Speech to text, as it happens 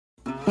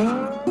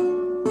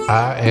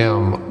I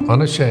am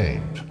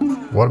unashamed.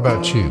 What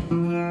about you?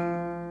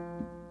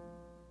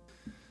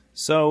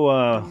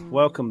 So,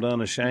 welcome to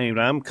Unashamed.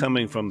 I'm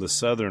coming from the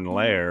Southern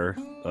Lair,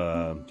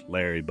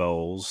 Larry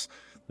Bowles.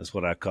 That's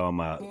what I call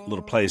my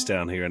little place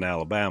down here in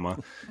Alabama.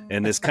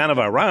 And it's kind of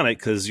ironic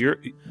because you're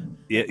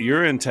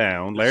in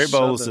town. Larry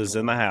Bowles is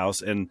in the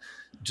house. And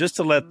just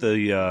to let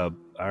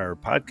our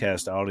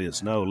podcast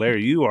audience know,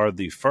 Larry, you are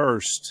the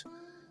first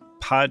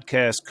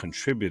podcast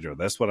contributor.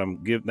 That's what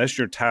I'm giving. That's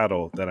your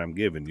title that I'm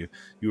giving you.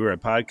 You are a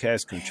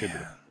podcast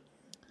contributor.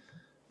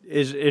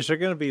 Is there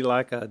going to be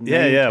like a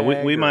name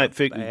tag we might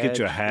get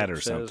you a hat or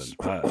something.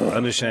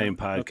 Unashamed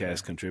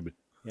podcast contributor.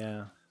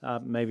 Yeah,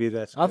 maybe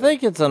that's. I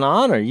think it's an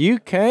honor. You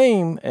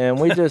came and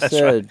we just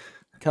said,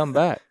 "Come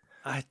back."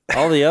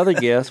 All the other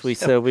guests, we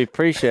said we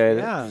appreciate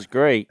it. Yeah. It's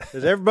great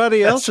because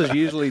everybody else is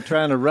usually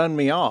trying to run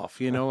me off.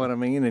 You know what I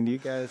mean? And you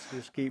guys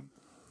just keep.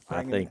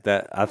 I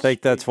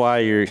think that's why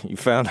you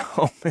found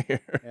home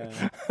here.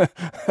 Yeah.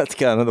 That's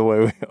kind of the way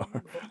we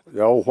are.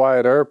 The old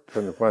Wyatt Earp,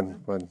 and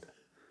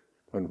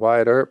when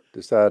Wyatt Earp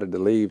decided to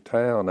leave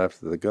town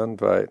after the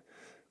gunfight,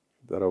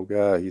 that old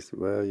guy, he said,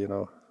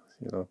 "Well,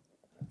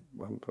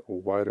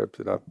 old Wyatt Earp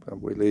said,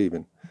 we're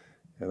leaving."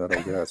 And that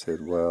old guy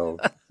said, "Well,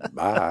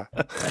 bye."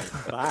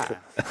 Bye.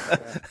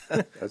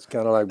 That's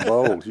kind of like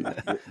Bowles.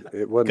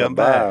 It wasn't come a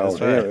bye back. on That's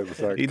him. right. It was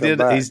like, he come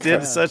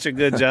did such a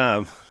good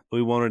job.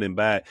 We wanted him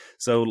back.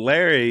 So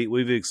Larry,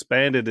 we've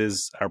expanded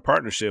our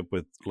partnership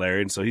with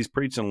Larry, and so he's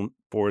preaching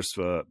for us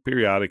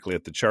periodically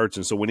at the church.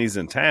 And so when he's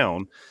in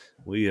town,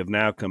 we have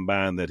now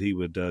combined that he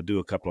would do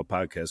a couple of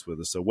podcasts with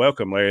us. So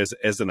welcome, Larry,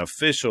 as an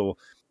official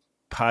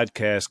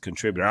podcast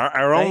contributor,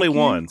 our only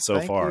one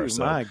so far.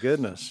 So, my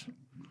goodness.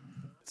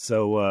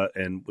 So,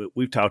 and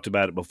we've talked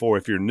about it before.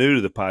 If you're new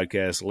to the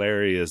podcast,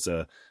 Larry is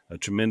a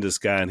tremendous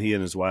guy, and he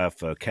and his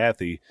wife,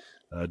 Kathy,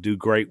 do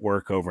great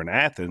work over in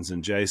Athens,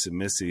 and Jace and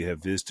Missy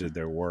have visited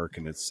their work,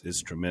 and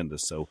it's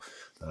tremendous. So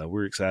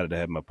we're excited to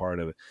have them a part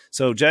of it.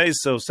 So,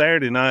 Jace,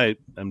 Saturday night,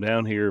 I'm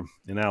down here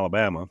in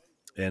Alabama,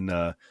 and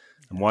I'm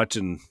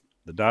watching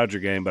the Dodger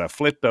game, but I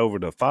flipped over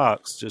to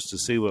Fox just to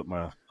see what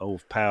my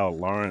old pal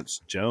Lawrence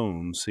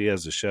Jones, he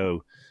has a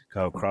show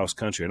called Cross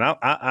Country, and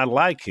I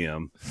like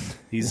him.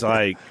 He's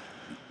like,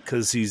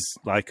 because he's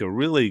like a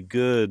really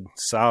good,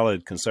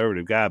 solid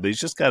conservative guy, but he's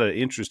just got an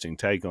interesting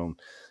take on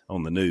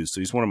the news. So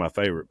he's one of my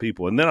favorite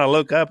people. And then I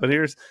look up and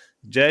here's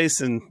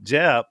Jason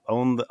Jepp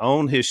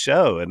on his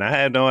show, and I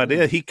had no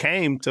idea he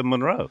came to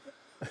Monroe.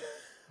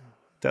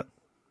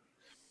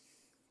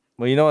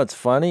 Well, you know what's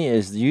funny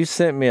is you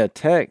sent me a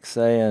text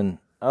saying,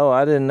 "Oh,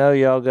 I didn't know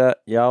y'all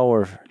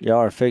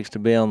are fixed to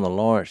be on the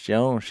Lawrence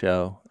Jones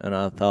show," and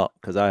I thought,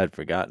 because I had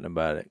forgotten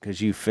about it,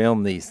 because you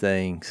filmed these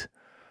things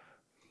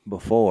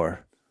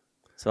before,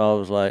 so I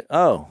was like,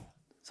 "Oh."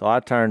 So I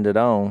turned it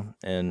on,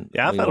 and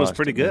I thought it was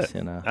pretty good.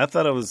 You know. I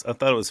thought it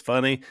was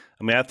funny.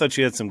 I mean, I thought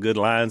you had some good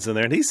lines in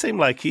there, and he seemed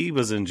like he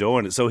was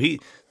enjoying it. So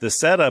the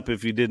setup,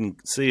 if you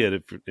didn't see it,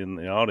 if you're in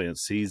the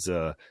audience, he's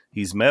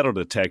metal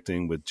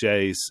detecting with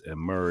Jace and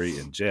Murray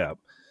and Jepp,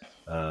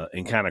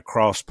 and kind of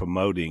cross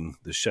promoting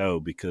the show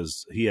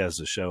because he has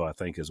a show, I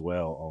think, as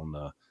well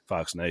on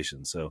Fox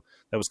Nation. So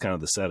that was kind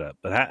of the setup.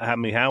 But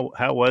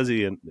how was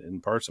he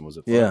in person? Was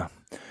it fun? Yeah.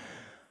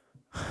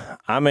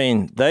 I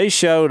mean, they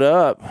showed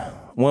up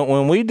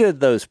when we did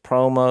those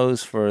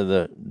promos for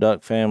the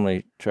Duck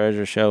Family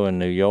Treasure Show in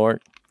New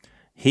York.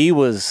 He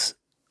was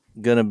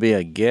going to be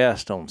a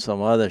guest on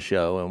some other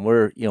show, and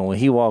when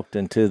he walked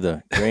into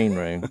the green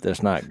room,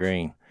 that's not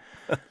green.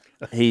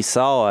 He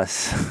saw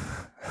us.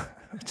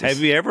 Have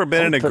you ever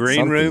been in a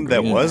green room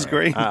that was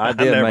green? I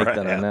did make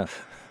that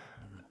enough.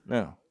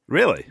 No,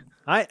 really.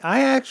 I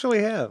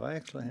actually have.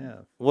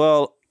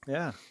 Well,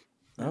 yeah.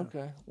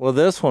 Okay. Well,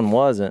 this one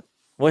wasn't.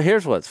 Well,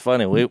 here's what's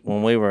funny.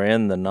 When we were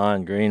in the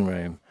non-green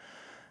room,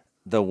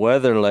 the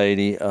weather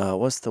lady,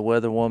 what's the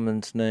weather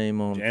woman's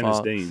name on Janice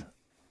Fox?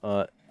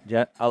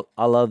 Dean.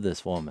 I love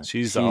this woman.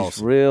 She's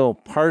awesome. Real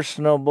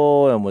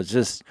personable and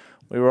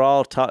we were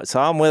all talking.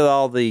 So I'm with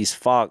all these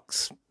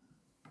Fox,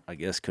 I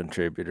guess,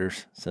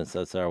 contributors, since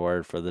that's our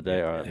word for the day.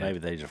 Or maybe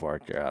they just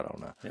work here. I don't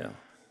know. Yeah.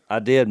 I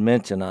did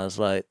mention, I was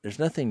like, there's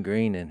nothing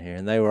green in here.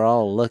 And they were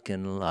all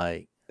looking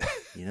like,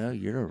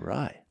 you're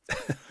right.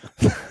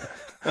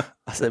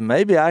 I said,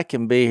 maybe I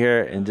can be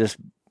here and just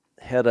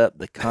head up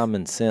the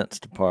common sense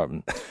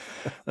department.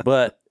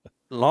 But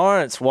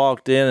Lawrence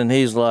walked in and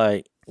he's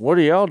like, "What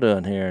are y'all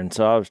doing here?" And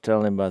so I was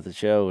telling him about the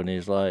show, and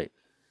he's like,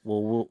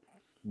 "Well,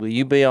 will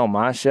you be on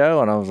my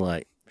show?" And I was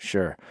like,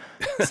 "Sure."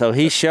 So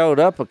he showed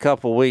up a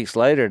couple weeks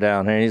later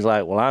down here, and he's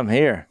like, "Well, I'm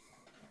here."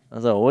 I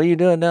was like, "What are you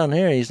doing down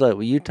here?" He's like,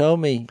 "Well, you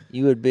told me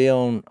you would be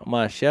on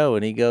my show,"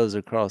 and he goes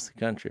across the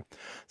country.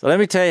 So let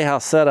me tell you how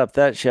set up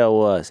that show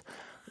was.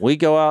 We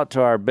go out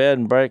to our bed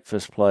and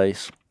breakfast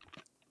place,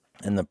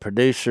 and the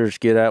producers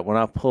get out. When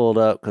I pulled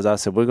up, because I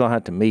said, we're going to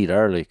have to meet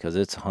early because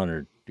it's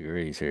 100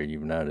 degrees here,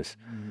 you've noticed.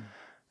 Mm-hmm.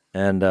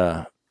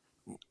 And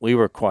we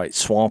were quite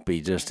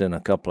swampy just in a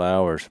couple of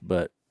hours.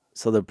 But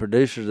so the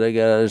producers, they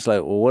got out, it's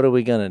like, well, what are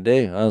we going to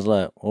do? I was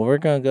like, well, we're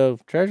going to go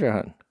treasure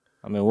hunting.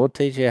 I mean, we'll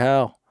teach you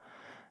how.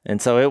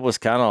 And so it was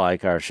kind of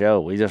like our show.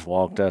 We just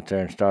walked out there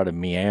and started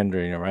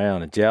meandering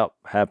around. And Jep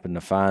happened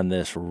to find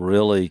this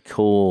really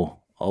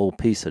cool old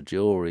piece of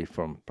jewelry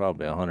from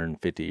probably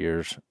 150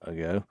 years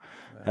ago.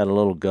 Had a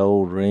little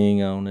gold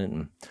ring on it,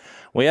 and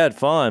we had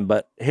fun.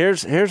 But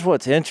here's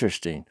what's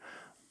interesting.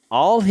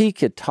 All he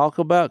could talk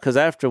about, because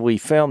after we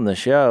filmed the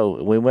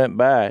show, we went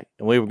back,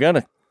 and we were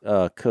going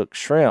to cook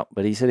shrimp,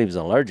 but he said he was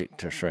allergic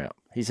to shrimp.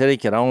 He said he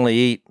could only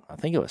eat, I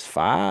think it was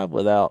 5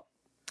 without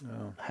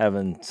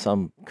having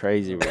some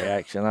crazy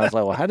reaction. I was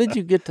like, well, how did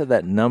you get to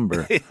that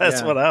number?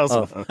 That's what I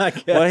was.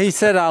 Well, he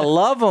said, I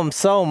love them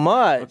so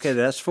much. Okay,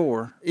 that's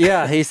 4.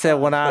 Yeah, he said,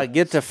 when I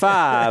get to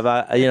 5,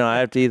 I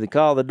have to either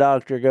call the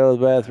doctor, go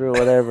to the bathroom,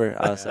 whatever.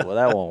 I said, well,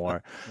 that won't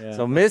work. Yeah.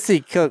 So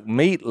Missy cooked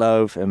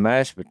meatloaf and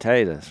mashed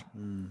potatoes.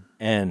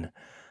 And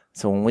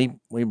so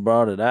when we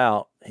brought it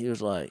out, he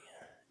was like,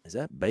 is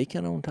that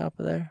bacon on top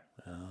of there?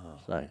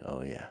 It's like,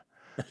 oh, yeah.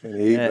 Can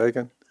you eat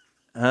bacon?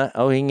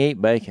 Oh, he can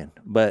eat bacon.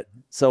 But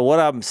so what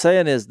I'm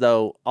saying is,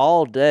 though,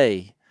 all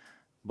day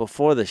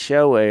before the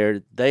show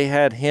aired, they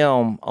had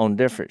him on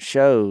different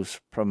shows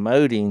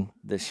promoting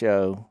the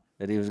show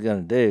that he was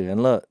going to do.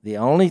 And look, the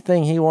only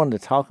thing he wanted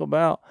to talk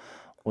about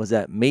was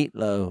that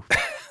meatloaf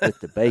with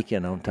the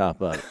bacon on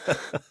top of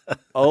it.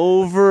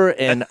 Over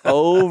and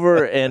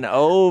over and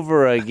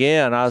over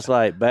again. I was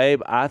like,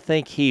 babe, I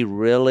think he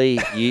really,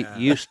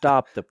 you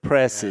stopped the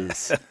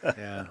presses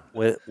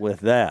with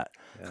that.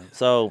 Yeah.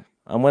 So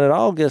when it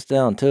all gets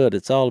down to it,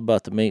 it's all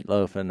about the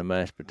meatloaf and the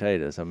mashed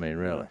potatoes. I mean,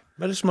 really.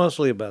 But it's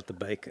mostly about the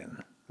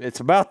bacon. It's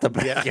about the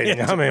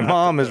bacon. I mean,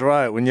 Mom is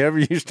right. Whenever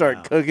you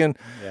start cooking,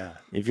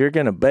 if you're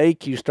going to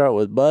bake, you start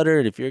with butter.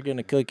 And if you're going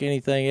to cook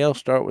anything else,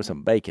 start with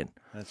some bacon.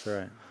 That's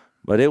right.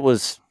 But it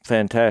was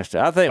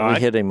fantastic. I think we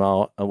hit him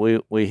all.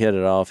 We hit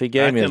it off. He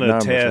gave me his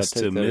numbers. I can attest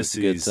to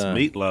Missy's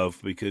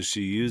meatloaf because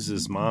she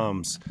uses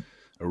Mom's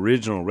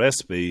original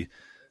recipe.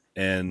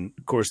 And,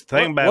 of course, the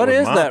thing about what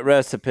is that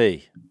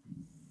recipe?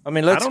 I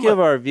mean, let's give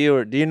our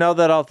viewer. Do you know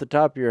that off the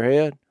top of your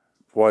head?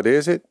 What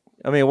is it?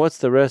 I mean, what's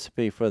the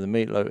recipe for the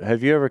meatloaf?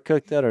 Have you ever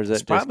cooked that, or is that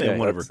it's probably in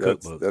one of her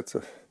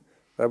cookbooks?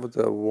 That was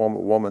a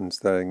woman's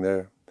thing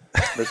there.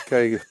 Miss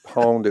Kay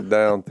honed it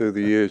down through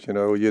the years.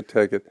 You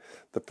take it.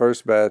 The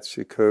first batch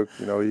she cooked,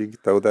 you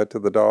throw that to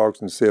the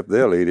dogs and see if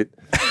they'll eat it.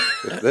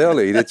 If they'll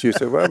eat it, you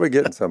say, well, we're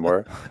getting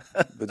somewhere.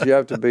 But you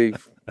have to be,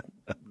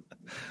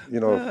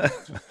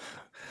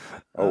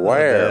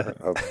 aware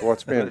of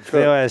what's being cooked.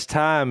 Phil, as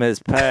time has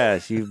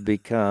passed, you've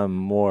become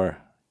more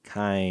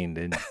kind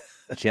and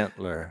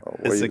gentler.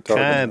 It's a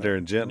kinder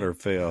and gentler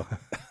Phil.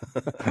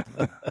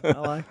 I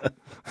like it.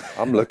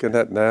 I'm looking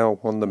at now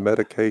one of the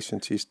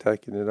medications she's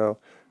taking,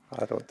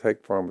 I don't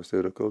take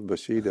pharmaceuticals, but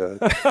she does.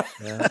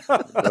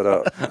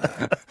 But,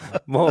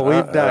 well,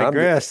 we've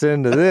digressed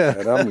into this.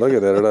 And I'm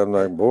looking at it, I'm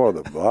like, boy,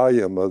 the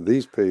volume of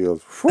these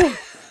pills. Whew.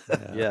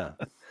 Yeah.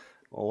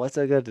 Well, what's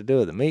that got to do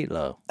with the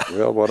meatloaf?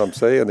 Well, what I'm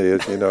saying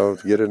is,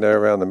 get in there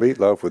around the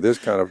meatloaf with this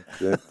kind of...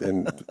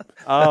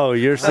 Oh,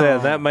 you're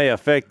saying that may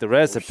affect the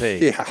recipe.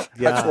 Yeah,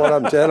 that's what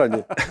I'm telling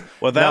you.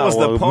 Well, that was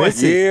the point.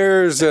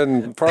 Years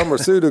and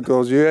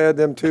pharmaceuticals, you add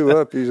them two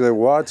up, you say,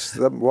 watch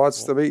the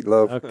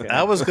meatloaf. Okay.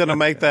 I was going to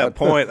make that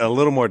point a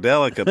little more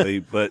delicately,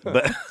 but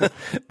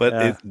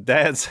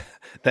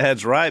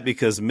Dad's right,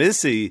 because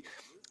Missy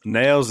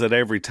nails it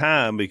every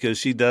time because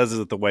she does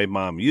it the way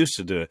Mom used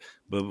to do it.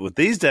 But with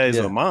these days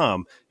with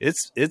Mom,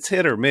 it's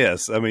hit or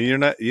miss. I mean, you're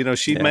not,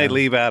 she may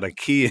leave out a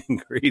key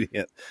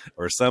ingredient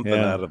or something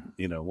out of,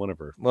 one of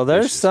her. Well,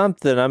 there's dishes.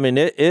 something. I mean,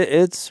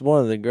 it's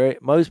one of the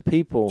great, most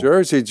people.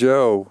 Jersey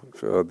Joe,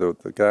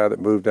 the guy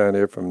that moved down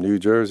here from New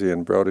Jersey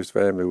and brought his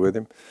family with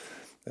him,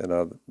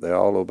 and they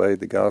all obeyed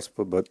the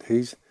gospel, but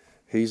he's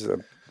a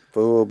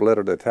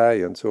full-blooded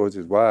Italian, so is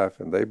his wife,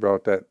 and they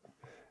brought that,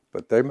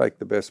 but they make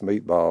the best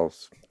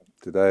meatballs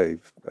today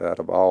out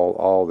of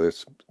all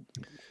this.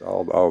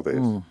 All this.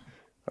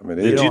 I mean,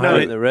 did you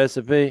know the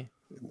recipe?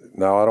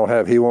 No, I don't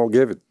have. He won't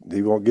give it.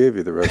 He won't give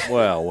you the recipe.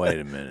 Well,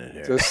 wait a minute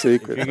here. Just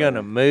secret. If you're going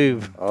to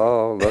move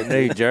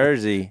New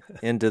Jersey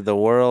into the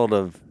world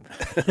of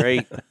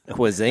great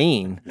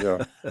cuisine,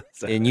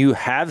 and you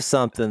have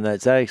something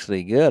that's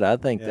actually good, I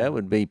think that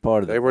would be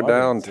part of the. They were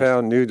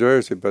downtown New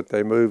Jersey, but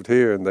they moved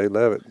here and they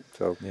love it.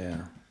 So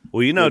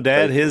Well,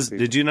 Dad,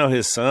 did you know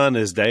his son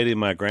is dating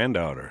my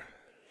granddaughter?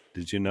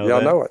 Did you know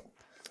that? Yeah, I know it.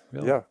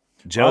 Really? Yeah.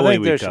 Joey, I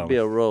think there should be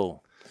a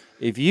rule.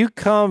 If you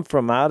come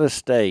from out of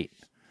state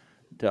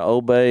to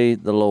obey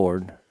the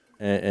Lord,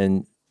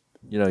 and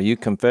you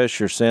confess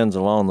your sins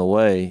along the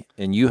way,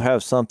 and you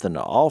have something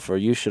to offer,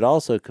 you should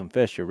also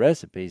confess your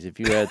recipes. If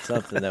you had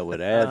something that would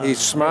add, he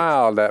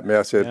smiled at me.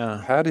 I said,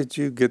 "How did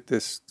you get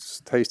this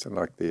tasting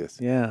like this?"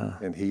 Yeah,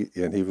 and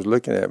he was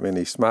looking at me and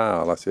he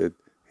smiled. I said,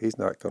 he's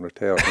not going to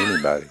tell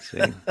anybody. See?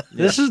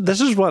 This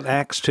is what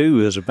Acts 2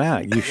 is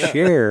about. You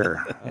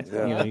share,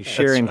 you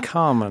share in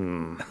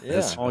common.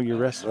 That's all your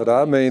recipes. But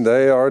I mean,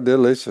 they are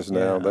delicious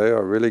now. They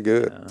are really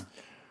good.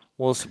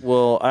 Yeah.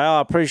 Well,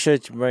 I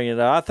appreciate you bringing it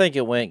up. I think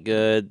it went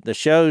good. The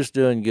show's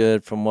doing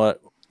good from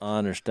what I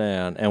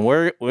understand, and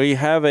I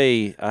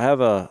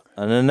have an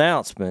an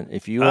announcement.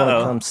 If you want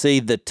to come see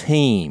the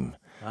team.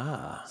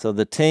 So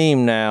the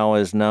team now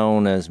is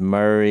known as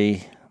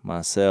Murray,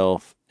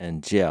 myself,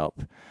 and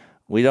Jelp.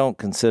 We don't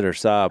consider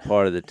Si a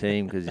part of the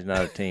team because he's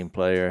not a team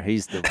player.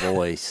 He's the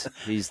voice.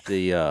 He's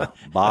the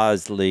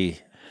Bosley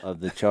of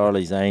the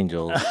Charlie's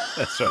Angels.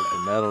 That's right.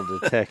 The metal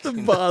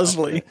detecting.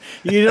 Bosley.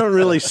 You don't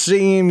really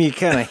see him. You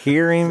kind of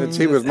hear him. Since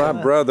he was my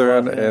brother,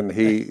 and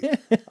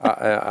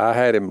I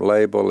had him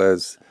labeled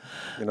as,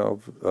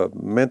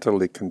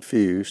 mentally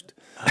confused.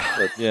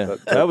 But,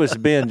 that was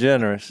being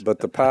generous. But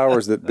the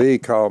powers that be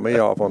called me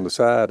off on the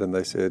side, and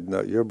they said,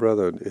 "No, your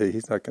brother,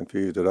 he's not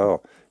confused at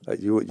all.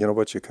 You know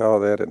what you call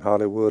that in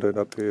Hollywood and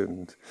up here?"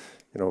 And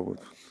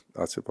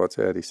I said, "What's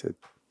that?" He said,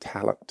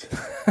 "Talent."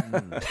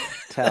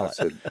 Talent. I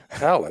said,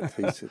 "Talent."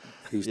 He said,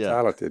 "He's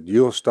talented.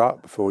 You'll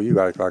stop before you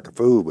act like a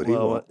fool." But he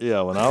won't.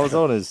 Yeah. When I was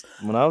on his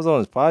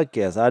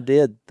podcast, I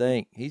did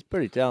think he's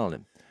pretty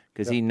talented.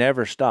 Because he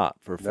never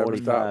stopped for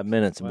 45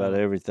 minutes about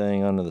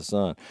everything under the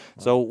sun.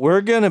 So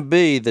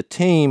the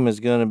team is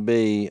going to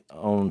be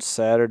on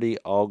Saturday,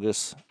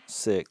 August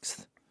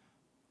 6th.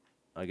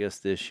 I guess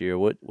this year.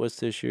 What's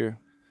this year?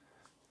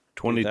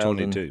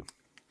 2022.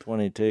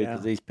 22,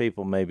 because these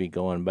people may be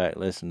going back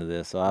listening to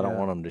this, so I don't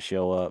want them to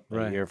show up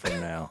a year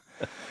from now.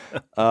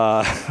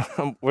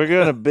 We're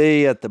going to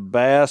be at the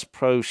Bass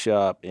Pro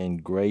Shop in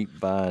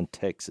Grapevine,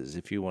 Texas,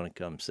 if you want to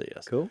come see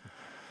us. Cool.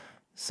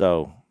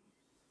 So...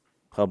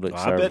 public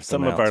service. I bet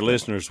some of our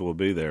listeners will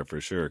be there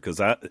for sure because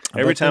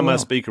every time I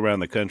speak around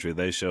the country,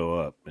 they show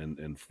up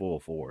in full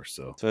force.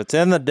 So it's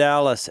in the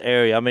Dallas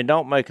area. I mean,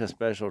 don't make a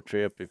special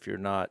trip if you're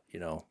not,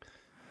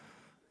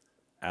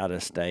 out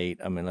of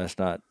state. I mean, let's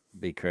not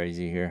be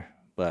crazy here.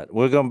 But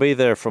we're going to be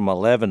there from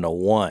 11 to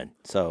 1.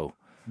 So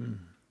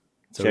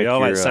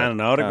y'all like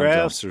signing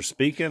autographs or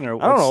speaking or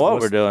I don't know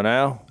what we're doing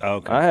now.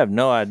 Okay. I have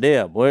no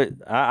idea.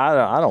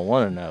 I don't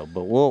want to know,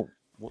 but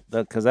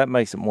because that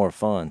makes it more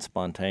fun,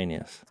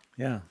 spontaneous.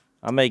 Yeah.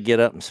 I may get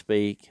up and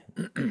speak.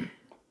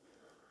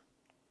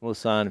 We'll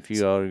sign a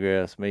few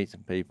autographs, meet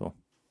some people.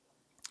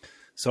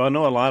 So I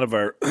know a lot of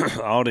our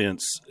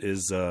audience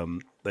is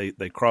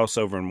they cross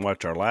over and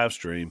watch our live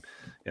stream,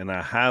 and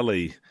I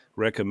highly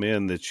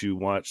recommend that you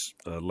watch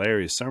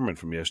Larry's sermon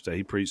from yesterday.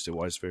 He preached at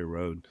Whites Ferry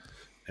Road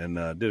and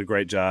did a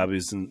great job.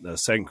 He's in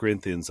 2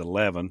 Corinthians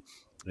 11.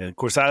 And of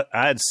course, I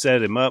had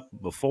set him up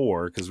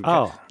before because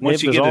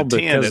once you get a 10,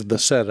 because of the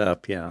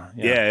setup,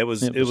 it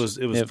was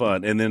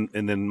fun. And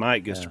then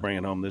Mike gets to bring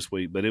it home this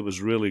week, but it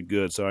was really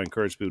good. So I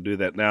encourage people to do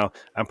that. Now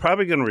I'm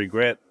probably going to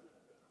regret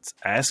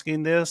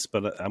asking this,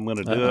 but I'm going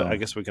to do it. I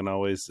guess we can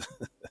always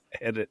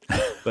edit.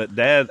 But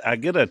Dad, I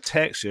get a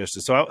text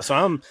yesterday, so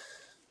I'm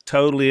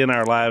totally in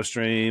our live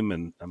stream,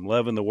 and I'm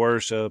loving the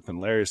worship, and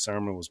Larry's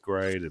sermon was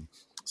great, and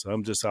so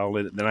I'm just all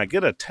in it. Then I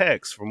get a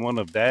text from one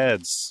of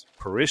Dad's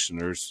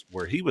parishioners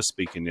where he was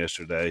speaking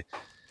yesterday,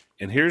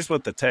 and here's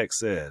what the text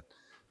said: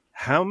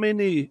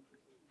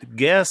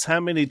 guess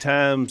how many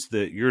times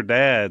that your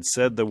dad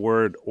said the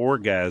word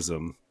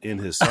orgasm in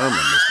his sermon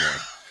this morning?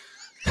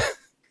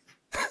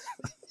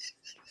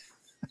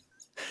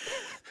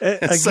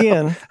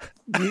 Again,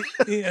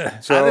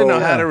 so I didn't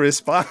know how to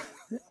respond.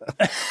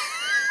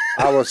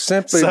 I was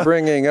simply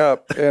bringing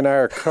up in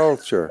our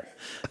culture,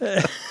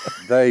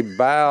 they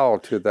bow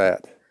to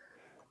that.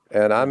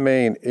 And I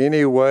mean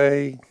any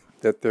way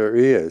that there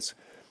is.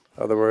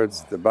 In other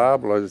words, the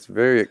Bible is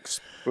very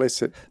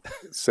explicit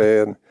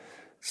saying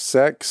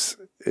sex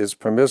is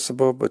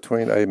permissible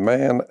between a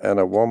man and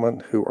a woman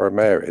who are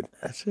married.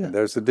 That's it.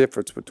 There's a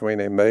difference between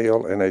a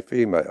male and a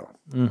female.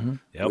 Mm-hmm.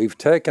 Yep. We've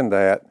taken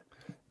that,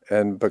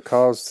 and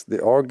because the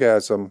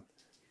orgasm,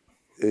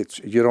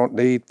 you don't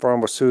need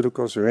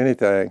pharmaceuticals or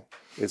anything.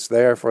 It's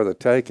there for the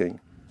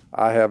taking.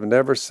 I have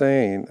never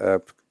seen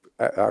a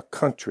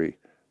country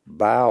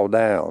bow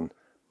down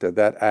to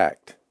that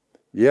act.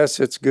 Yes,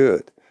 it's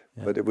good,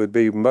 but it would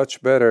be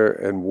much better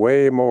and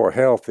way more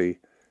healthy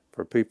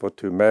for people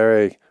to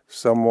marry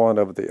someone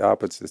of the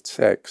opposite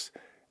sex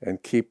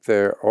and keep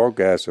their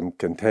orgasm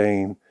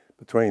contained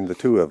between the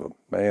two of them,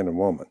 man and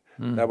woman.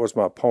 That was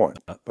my point,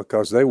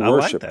 because they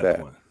worship I like that.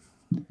 Point.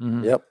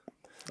 Mm-hmm. Yep.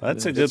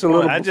 That's a good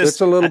point.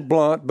 It's a little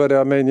blunt, but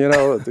I mean,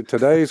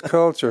 today's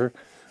culture,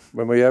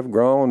 when we have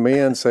grown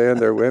men saying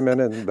they're women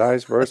and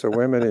vice versa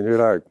women, and you're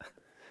like,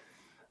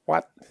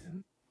 what?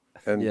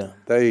 And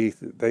they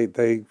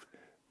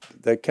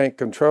can't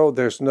control.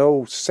 There's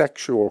no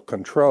sexual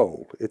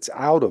control. It's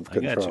out of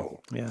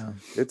control. Yeah.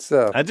 It's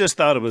I just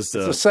thought it was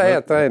it's a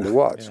sad thing to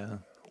watch. Yeah.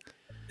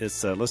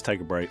 It's let's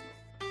take a break.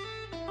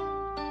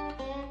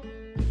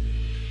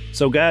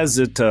 So, guys,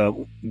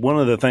 one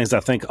of the things I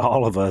think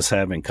all of us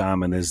have in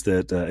common is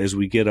that as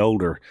we get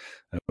older,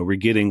 we're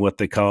getting what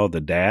they call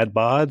the dad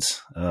bods,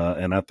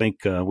 and I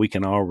think we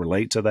can all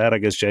relate to that. I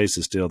guess Jace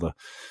is still the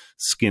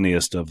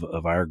skinniest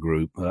of our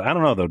group. I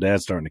don't know, though.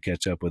 Dad's starting to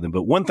catch up with him.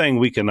 But one thing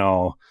we can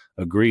all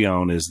agree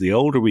on is the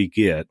older we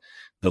get,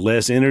 the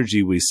less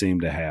energy we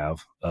seem to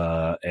have,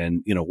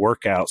 and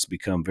workouts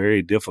become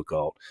very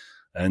difficult.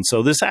 And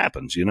so this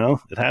happens,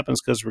 it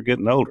happens because we're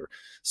getting older.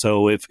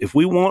 So if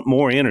we want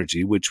more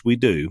energy, which we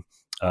do,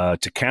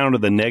 to counter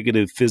the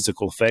negative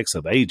physical effects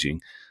of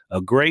aging. A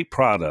great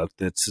product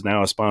that's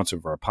now a sponsor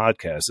of our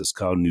podcast is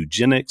called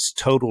Nugenix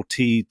Total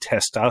T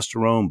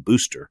Testosterone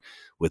Booster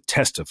with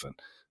Testofen.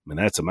 I mean,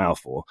 that's a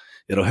mouthful.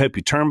 It'll help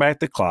you turn back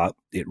the clock.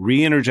 It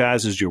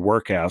re-energizes your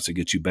workouts. It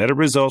gets you better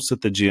results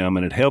at the gym,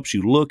 and it helps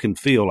you look and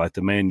feel like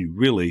the man you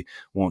really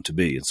want to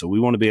be. And so we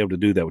want to be able to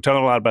do that. We're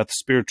talking a lot about the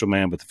spiritual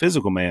man, but the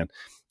physical man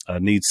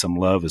needs some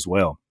love as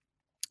well.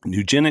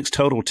 Nugenix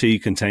Total T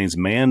contains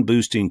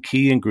man-boosting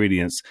key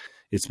ingredients.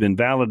 It's been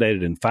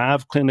validated in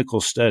 5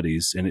 clinical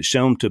studies, and it's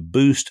shown to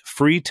boost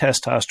free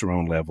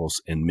testosterone levels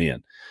in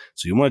men.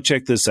 So you want to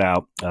check this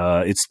out.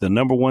 It's the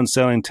number 1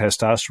 selling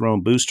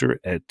testosterone booster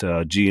at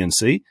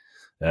GNC.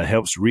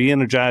 Helps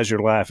re-energize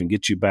your life and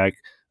get you back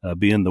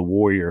being the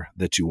warrior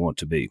that you want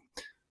to be.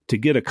 To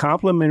get a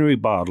complimentary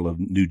bottle of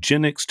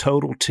Nugenix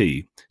Total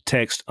T,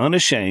 text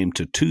Unashamed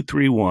to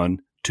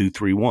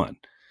 231-231.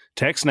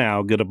 Text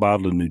now, get a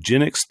bottle of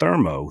Nugenix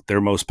Thermo, their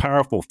most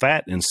powerful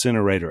fat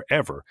incinerator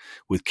ever,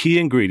 with key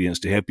ingredients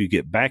to help you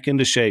get back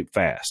into shape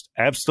fast.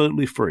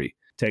 Absolutely free.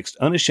 Text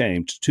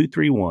Unashamed to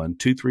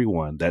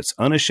 231-231. That's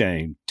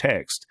Unashamed.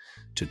 Text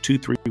to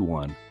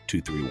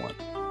 231-231.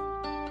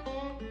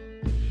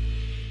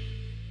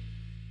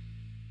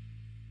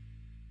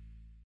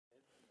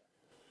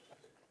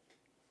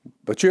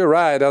 But you're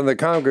right. On the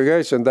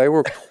congregation, they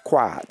were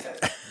quiet.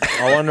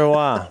 I wonder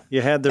why.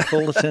 You had their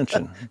full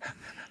attention.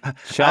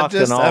 Shocked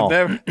and all.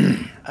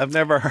 I've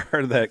never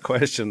heard that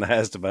question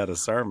asked about a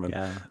sermon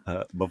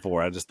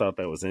before. I just thought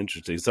that was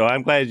interesting. So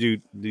I'm glad you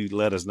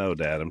let us know,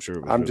 Dad. I'm sure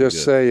it was I'm really just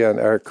good. saying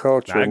our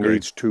culture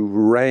needs to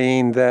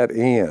rein that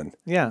in.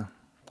 Yeah.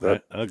 I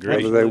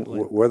agree.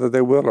 Whether they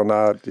will or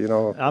not, you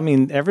know. I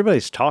mean,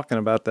 everybody's talking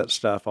about that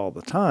stuff all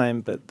the time,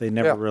 but they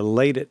never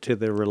relate it to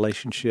their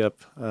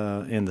relationship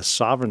and the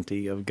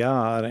sovereignty of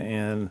God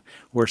and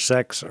where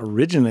sex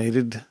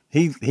originated.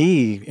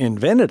 He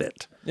invented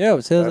it. Yeah, it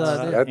was his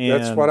idea.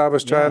 That's what I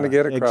was trying to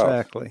get across.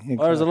 Exactly.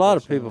 Well, there's a lot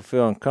of people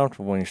feel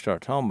uncomfortable when you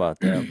start talking about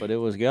that, but it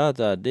was God's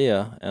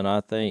idea, and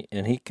I think,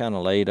 and he kind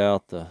of laid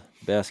out the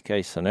best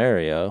case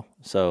scenario.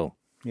 So,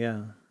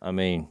 yeah, I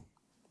mean,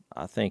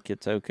 I think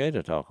it's okay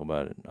to talk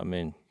about it. I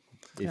mean,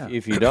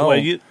 if you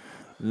don't,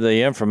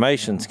 the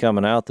information's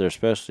coming out there,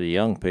 especially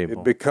young people.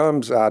 It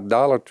becomes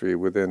idolatry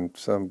within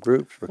some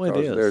groups because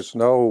it is.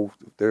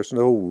 there's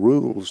no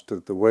rules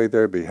to the way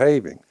they're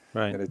behaving.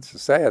 Right. And it's a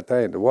sad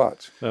thing to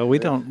watch. Well, we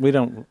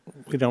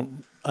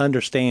don't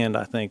understand,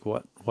 I think,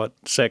 what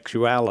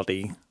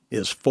sexuality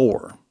is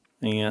for,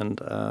 and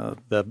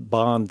the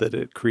bond that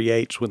it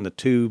creates when the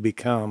two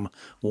become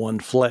one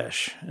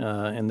flesh.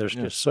 And there's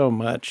just so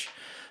much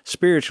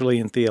spiritually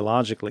and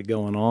theologically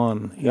going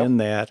on in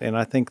that. And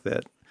I think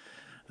that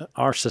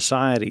our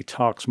society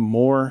talks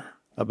more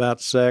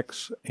about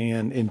sex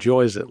and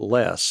enjoys it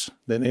less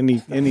than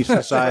any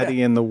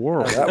society in the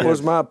world. That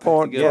was my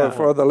point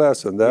for the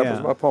lesson. That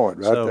was my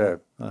point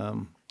there.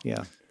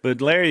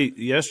 But Larry,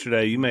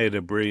 yesterday you made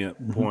a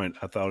brilliant point,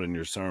 I thought, in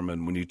your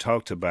sermon when you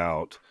talked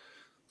about,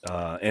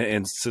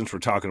 and since we're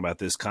talking about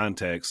this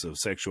context of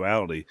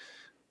sexuality,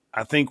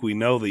 I think we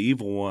know the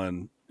evil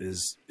one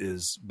is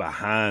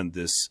behind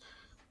this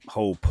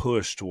whole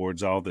push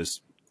towards all this,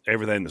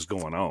 everything that's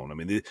going on. I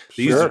mean,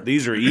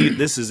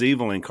 this is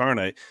evil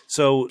incarnate.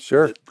 So,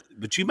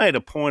 but you made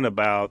a point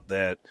about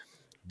that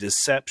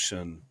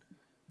deception,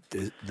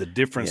 the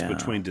difference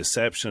between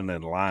deception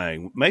and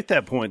lying. Make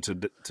that point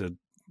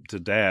to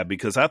Dad,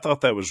 because I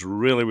thought that was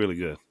really, really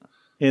good.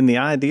 And the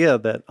idea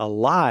that a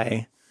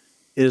lie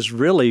is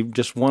really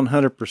just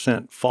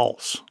 100%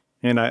 false.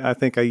 And I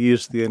think I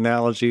used the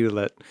analogy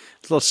that,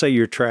 let's say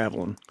you're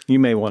traveling. You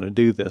may want to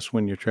do this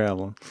when you're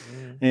traveling.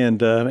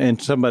 And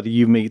somebody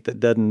you meet that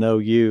doesn't know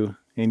you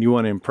and you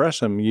want to impress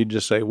them, you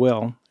just say,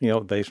 well,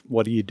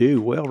 what do you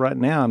do? Well, right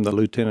now I'm the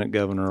lieutenant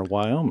governor of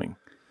Wyoming.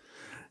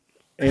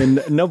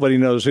 And nobody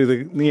knows who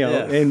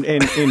and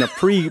in a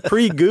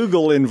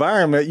pre-Google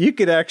environment, you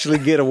could actually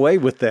get away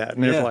with that.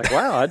 And it's like,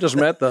 wow, I just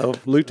met the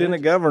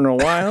lieutenant governor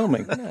of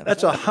Wyoming.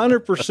 That's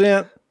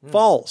 100%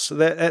 false.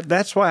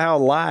 That's how a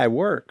lie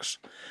works.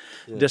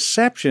 Yeah.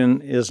 Deception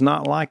is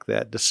not like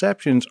that.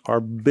 Deceptions are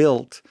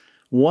built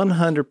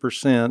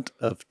 100%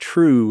 of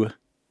true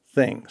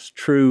things,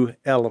 true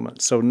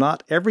elements. So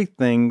not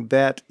everything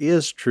that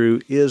is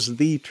true is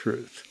the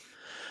truth.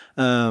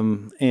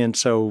 And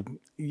so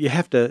you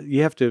have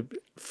to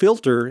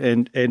filter,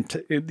 and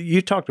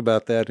you talked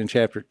about that in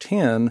chapter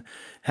 10.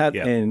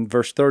 In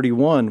verse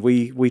 31,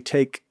 we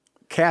take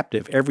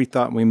captive every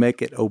thought and we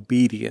make it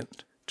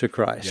obedient to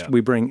Christ. Yeah.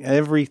 We bring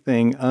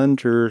everything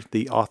under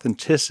the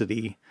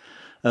authenticity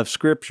of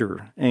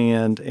Scripture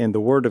and the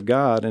Word of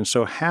God. And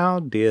so how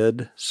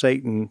did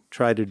Satan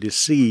try to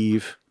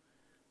deceive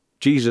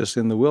Jesus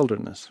in the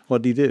wilderness?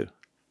 What did he do?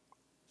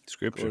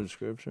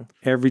 Scripture.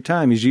 Every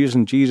time he's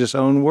using Jesus'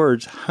 own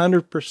words,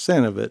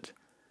 100% of it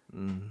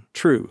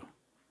true.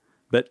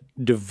 But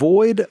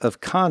devoid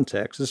of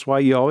context. This is why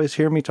you always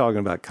hear me talking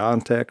about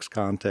context.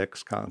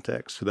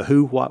 The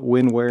who, what,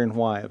 when, where, and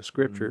why of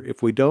Scripture.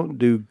 If we don't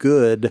do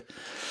good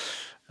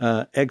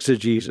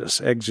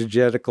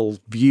exegetical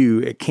view.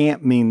 It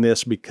can't mean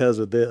this because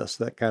of this,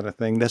 that kind of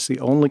thing. That's the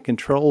only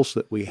controls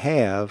that we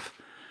have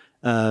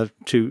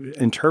to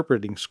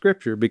interpreting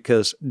Scripture,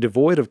 because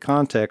devoid of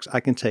context, I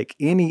can take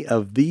any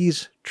of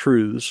these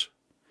truths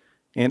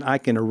and I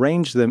can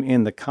arrange them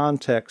in the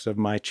context of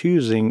my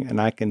choosing, and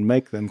I can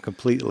make them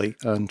completely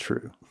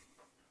untrue.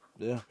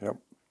 Yeah. Yep.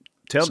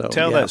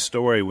 Tell that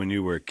story when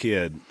you were a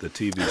kid, the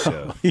TV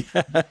show.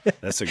 Yeah.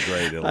 That's a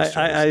great illustration.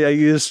 I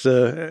used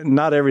to,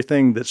 not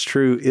everything that's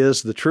true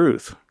is the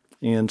truth.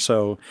 And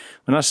so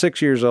when I was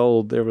 6 years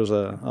old, there was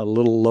a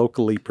little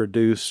locally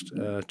produced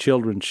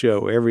children's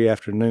show every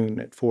afternoon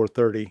at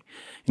 4:30,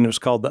 and it was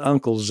called the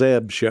Uncle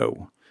Zeb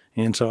Show.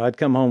 And so I'd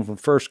come home from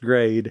first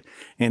grade,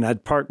 and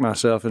I'd park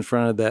myself in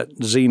front of that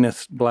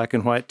Zenith black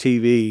and white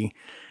TV,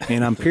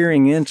 and I'm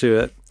peering into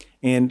it,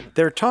 and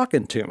they're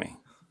talking to me.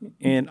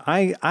 And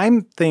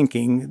I'm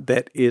thinking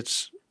that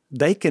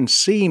they can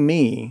see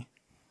me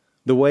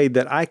the way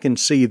that I can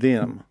see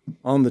them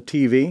on the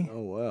TV. Oh,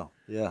 wow.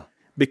 Yeah.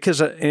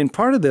 Because, and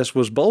part of this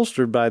was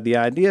bolstered by the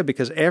idea,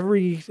 because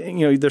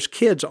there's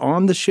kids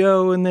on the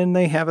show, and then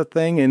they have a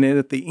thing, and then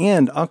at the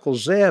end, Uncle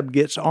Zeb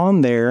gets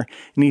on there,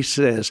 and he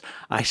says,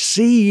 "I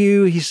see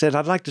you." He said,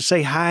 "I'd like to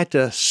say hi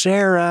to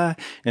Sarah,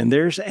 and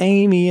there's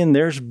Amy, and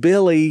there's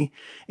Billy."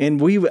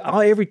 And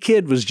every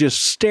kid was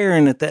just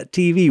staring at that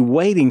TV,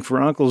 waiting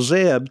for Uncle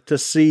Zeb to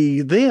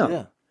see them.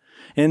 Yeah.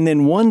 And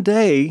then one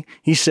day,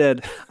 he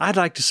said, "I'd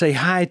like to say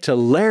hi to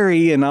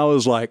Larry," and I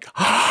was like,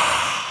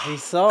 He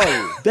saw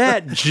you.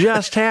 that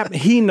just happened.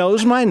 He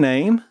knows my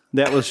name.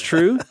 That was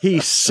true.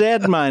 He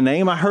said my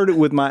name. I heard it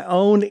with my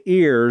own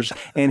ears,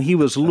 and he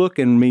was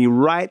looking me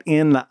right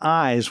in the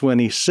eyes when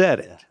he said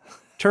it.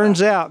 Turns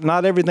out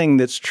not everything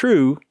that's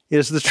true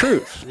is the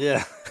truth.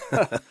 Yeah.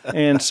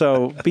 And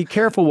so be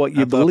careful what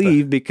you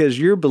believe, because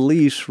your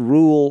beliefs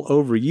rule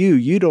over you.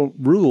 You don't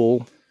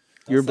rule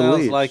your Sounds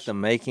beliefs. like the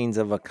makings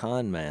of a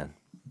con man.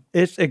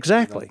 It's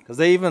exactly. Because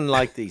they even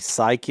like the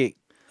psychic,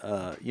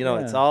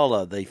 it's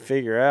all they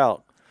figure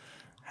out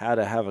how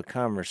to have a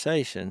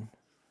conversation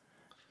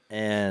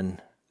and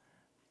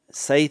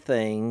say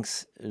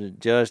things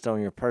judged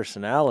on your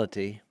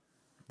personality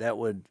that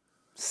would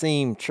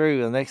seem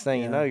true. And the next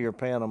thing you know, you're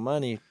paying them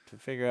money to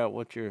figure out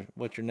what your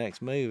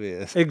next move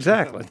is.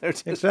 Exactly.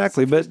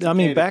 Exactly. But I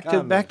mean, back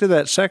to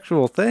that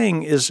sexual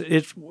thing, it's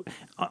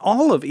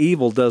all of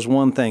evil does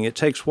one thing. It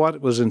takes what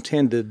was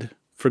intended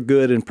for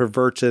good and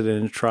perverts it,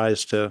 and it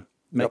tries to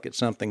make it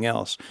something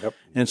else. Yep.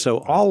 And so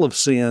all of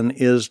sin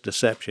is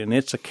deception.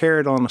 It's a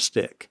carrot on a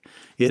stick.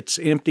 It's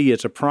empty.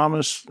 It's a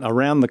promise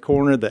around the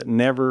corner that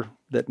never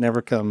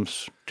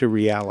comes to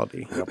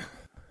reality. Yep.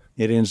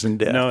 It ends in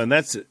death. No,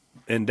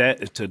 and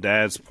to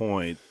Dad's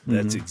point,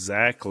 that's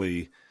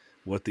exactly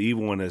what the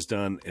evil one has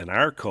done in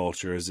our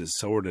culture. Is it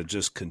sort of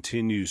just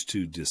continues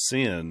to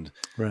descend.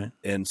 Right.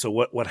 And so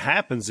what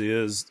happens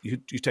is you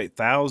take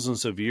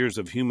thousands of years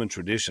of human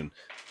tradition.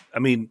 I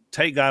mean,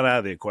 take God out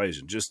of the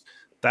equation, just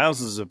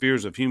thousands of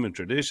years of human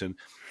tradition,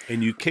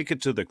 and you kick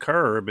it to the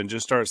curb and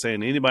just start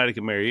saying anybody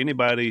can marry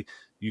anybody.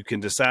 You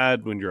can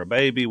decide when you're a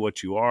baby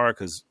what you are,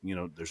 because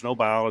there's no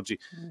biology.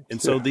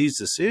 And so these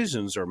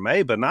decisions are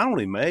made, but not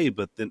only made,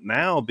 but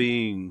now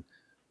being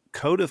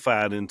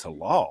codified into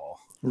law.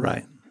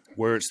 Right.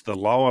 Where it's the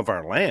law of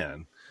our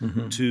land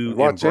to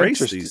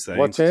embrace these things.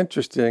 What's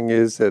interesting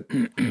is that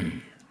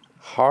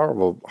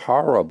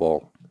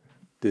horrible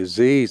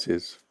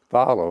diseases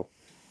follow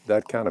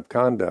that kind of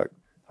conduct.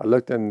 I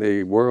looked in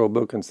the World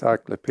Book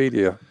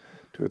Encyclopedia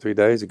 2 or 3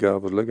 days ago. I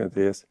was looking at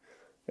this,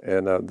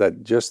 and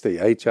that just the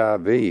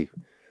HIV,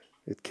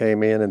 it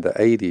came in the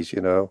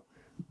 80s,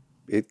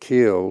 it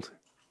killed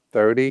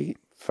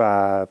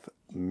 35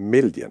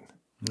 million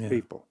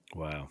people.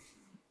 Wow.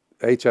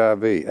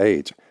 HIV,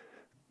 AIDS,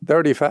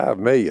 35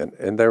 million.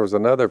 And there was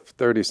another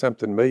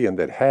 30-something million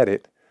that had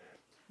it.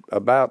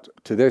 About,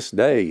 to this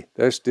day,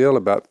 there's still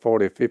about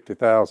 40,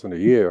 50,000 a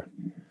year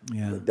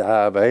that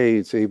die of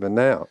AIDS even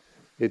now.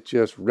 It's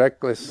just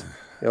reckless.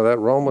 That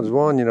Romans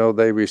 1,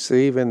 they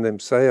receive in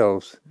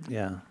themselves,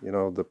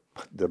 the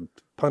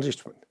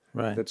punishment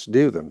that's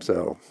due them.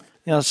 So,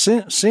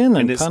 sin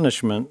and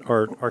punishment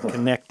are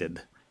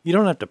connected. You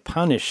don't have to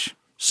punish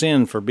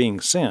sin for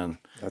being sin.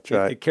 That's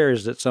right. It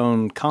carries its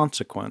own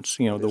consequence.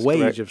 The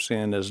wage of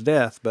sin is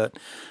death, but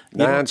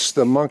that's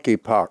the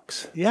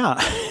monkeypox.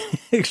 Yeah,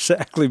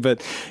 exactly.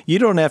 But you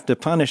don't have to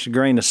punish a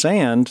grain of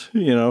sand,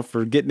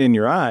 for getting in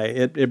your eye.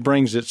 It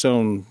brings its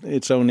own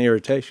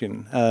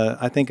irritation.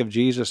 I think of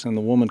Jesus and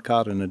the woman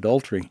caught in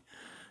adultery.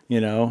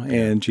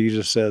 And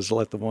Jesus says,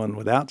 "Let the one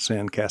without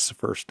sin cast the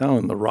first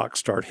stone." The rocks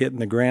start hitting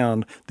the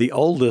ground, the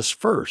oldest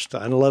first.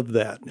 I love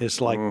that.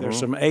 It's like there's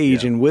some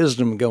age and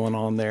wisdom going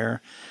on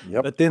there.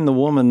 Yep. But then the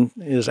woman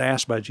is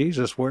asked by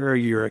Jesus, "Where are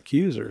your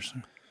accusers,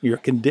 your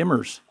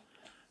condemners?"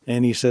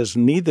 And he says,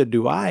 "Neither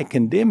do I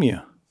condemn you."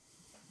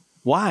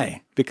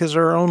 Why? Because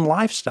her own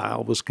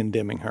lifestyle was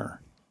condemning her.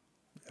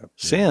 Yep.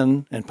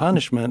 Sin and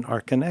punishment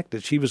are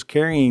connected. She was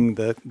carrying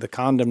the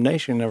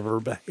condemnation of her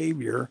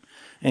behavior.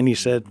 And he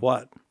said,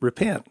 what?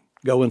 Repent.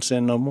 Go and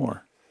sin no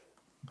more.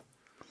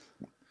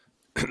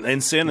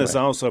 And sin is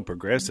also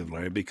progressive,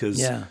 Larry,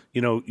 because,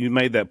 you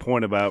made that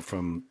point about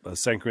from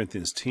 2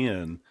 Corinthians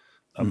 10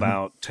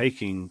 about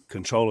taking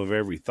control of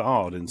every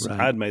thought. And so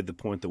I'd made the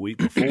point the week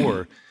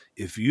before,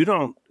 if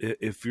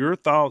your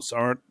thoughts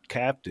aren't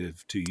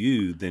captive to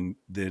you, then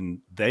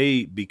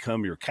they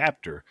become your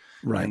captor.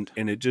 Right.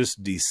 And it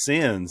just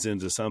descends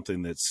into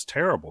something that's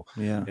terrible.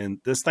 Yeah. And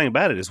this thing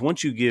about it is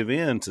once you give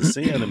in to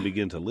sin and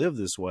begin to live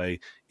this way,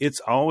 it's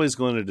always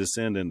going to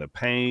descend into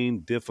pain,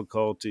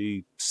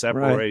 difficulty,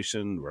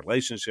 separation,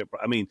 relationship.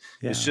 I mean,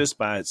 it's just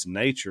by its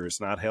nature.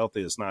 It's not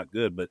healthy. It's not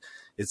good. But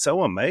it's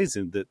so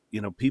amazing that,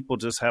 people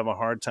just have a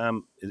hard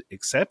time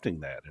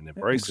accepting that and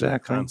embracing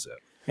that concept.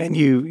 And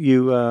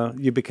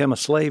you become a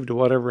slave to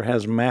whatever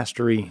has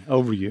mastery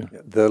over you.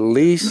 The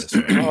least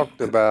talked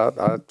about,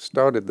 I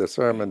started the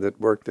sermon that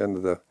worked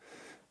into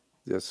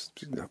this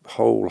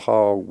whole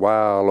hog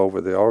wild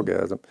over the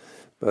orgasm,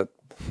 but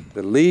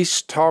the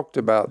least talked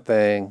about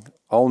thing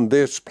on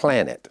this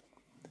planet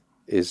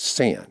is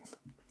sin.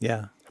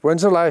 Yeah.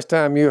 When's the last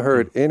time you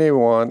heard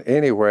anyone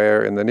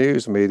anywhere in the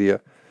news media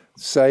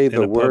say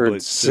the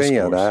word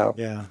sin out?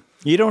 Yeah.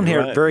 You don't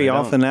hear it very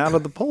often out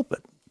of the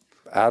pulpit.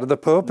 Out of the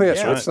pulpit,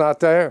 so it's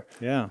not there.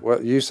 Yeah.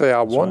 Well, you say,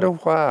 I wonder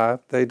why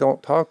they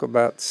don't talk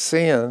about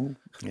sin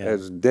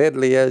as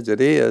deadly as it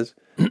is.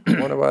 I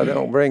wonder why they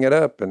don't bring it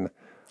up. And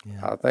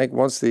I think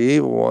once the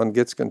evil one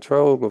gets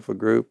control of a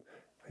group,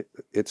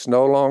 it's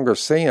no longer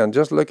sin.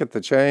 Just look at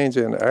the change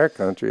in our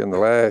country in the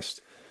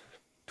last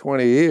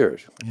 20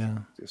 years. Yeah.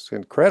 It's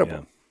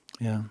incredible.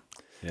 Yeah.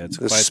 Yeah, it's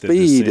the quite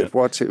speed the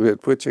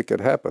at which it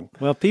could happen.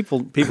 Well,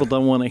 people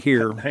don't want to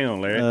hear Hang on,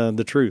 Larry.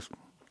 The truth.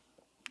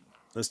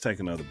 Let's take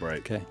another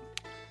break. Okay.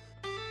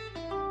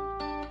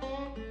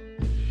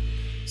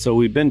 So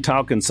we've been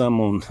talking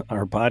some on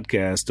our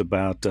podcast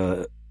about,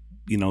 the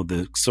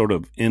sort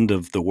of end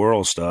of the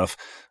world stuff,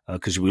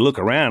 because we look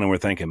around and we're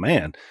thinking,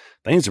 man,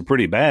 things are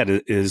pretty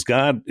bad. Is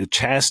God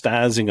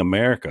chastising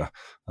America?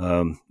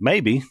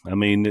 Maybe. I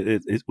mean,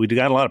 we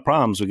got a lot of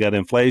problems. We got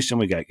inflation,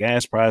 we got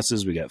gas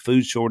prices, we got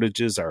food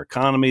shortages, our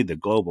economy, the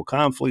global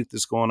conflict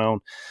that's going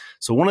on.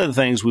 So one of the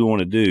things we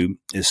want to do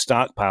is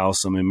stockpile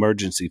some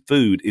emergency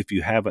food if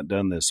you haven't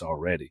done this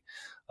already.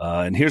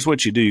 And here's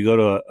what you do. You go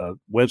to a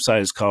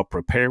website. It's called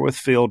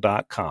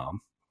preparewithphil.com.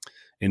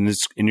 And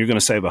you're going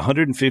to save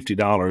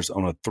 $150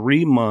 on a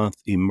 3-month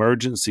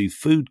emergency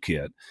food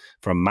kit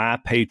from My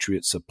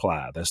Patriot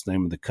Supply. That's the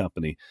name of the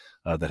company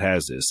that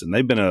has this. And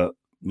they've been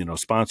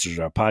sponsors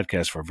of our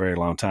podcast for a very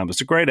long time.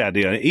 It's a great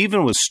idea.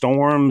 Even with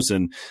storms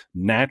and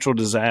natural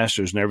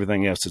disasters and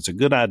everything else, it's a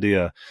good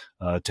idea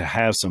to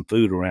have some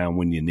food around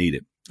when you need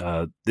it.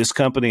 This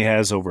company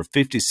has over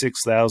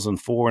 56,000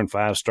 4- and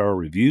 5-star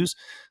reviews.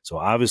 So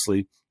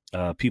obviously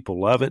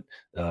people love it.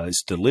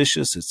 It's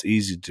delicious. It's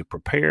easy to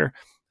prepare.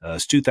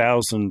 It's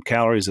 2,000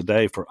 calories a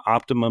day for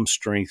optimum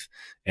strength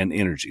and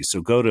energy.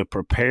 So go to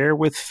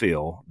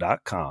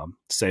preparewithphil.com,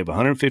 save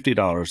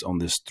 $150 on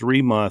this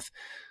 3-month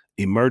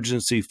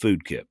emergency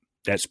food kit.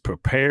 That's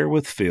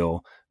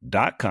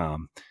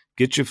preparewithphil.com.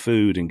 Get your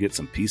food and get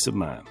some peace of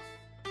mind.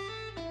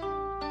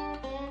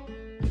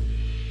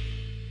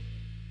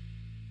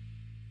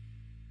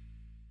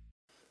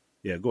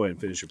 Yeah, go ahead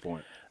and finish your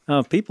point.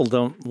 People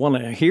don't want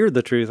to hear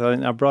the truth.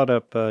 I brought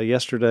up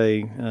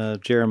yesterday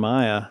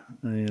Jeremiah,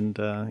 and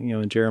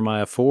in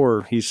Jeremiah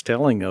 4, he's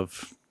telling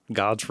of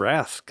God's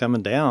wrath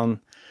coming down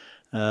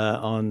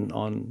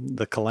on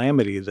the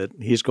calamity that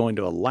he's going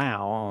to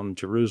allow on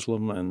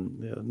Jerusalem and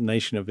the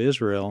nation of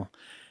Israel.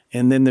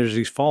 And then there's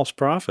these false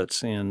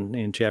prophets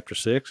in chapter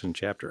 6 and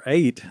chapter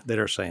 8 that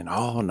are saying,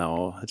 oh,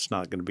 no, it's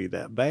not going to be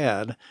that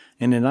bad.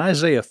 And in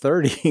Isaiah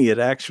 30, it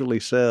actually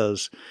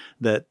says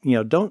that,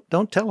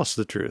 don't tell us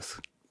the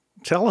truth.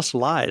 Tell us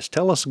lies.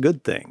 Tell us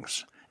good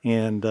things.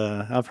 And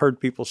I've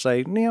heard people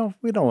say,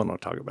 we don't want to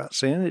talk about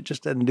sin. It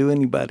just doesn't do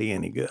anybody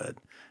any good.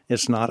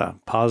 It's not a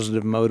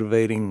positive,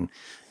 motivating,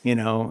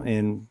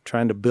 and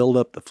trying to build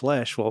up the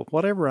flesh. Well,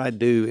 whatever I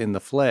do in the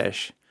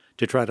flesh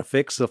to try to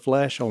fix the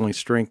flesh only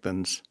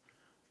strengthens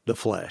the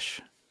flesh.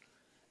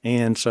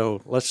 And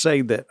so let's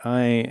say that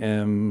I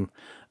am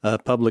a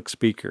public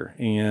speaker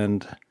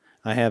and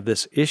I have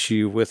this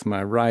issue with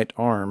my right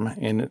arm,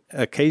 and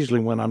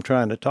occasionally when I'm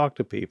trying to talk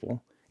to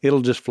people,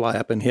 it'll just fly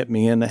up and hit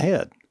me in the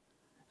head.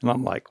 And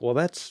I'm like, well,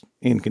 that's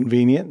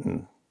inconvenient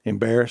and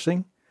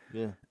embarrassing.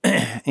 Yeah.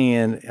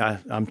 And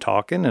I'm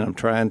talking and I'm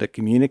trying to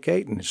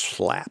communicate and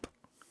slap.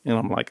 And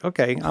I'm like,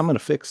 okay, I'm going to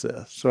fix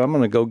this. So I'm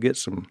going to go get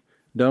some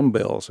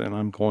dumbbells and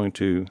I'm going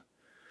to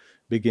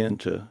begin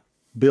to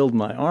build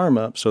my arm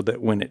up so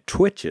that when it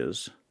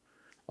twitches,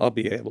 I'll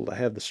be able to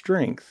have the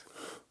strength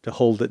to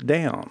hold it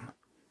down.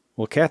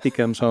 Well, Kathy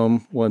comes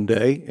home one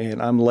day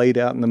and I'm laid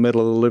out in the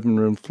middle of the living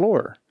room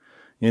floor,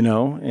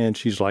 and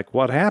she's like,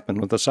 what happened?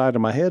 With the side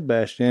of my head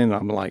bashed in.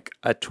 I'm like,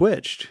 I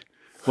twitched.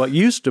 what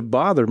used to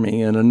bother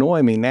me and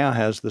annoy me now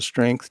has the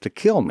strength to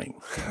kill me.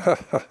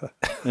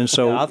 And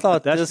so I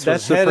thought that's this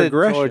was the headed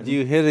progression. toward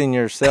you hitting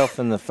yourself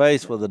in the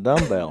face with a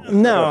dumbbell.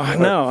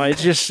 No,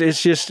 it's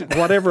just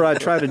whatever I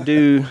try to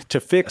do to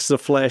fix the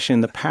flesh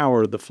and the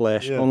power of the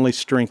flesh only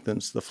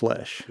strengthens the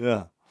flesh.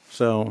 Yeah.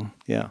 So,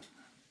 yeah.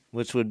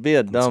 Which would be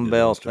a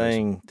dumbbell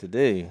illustration. thing to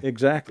do.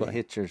 Exactly. To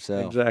hit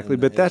yourself. Exactly. in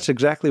the But that's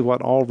exactly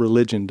what all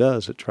religion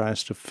does. It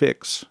tries to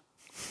fix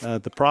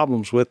the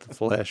problems with the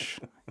flesh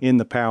in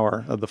the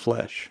power of the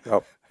flesh.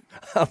 Oh,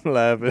 I'm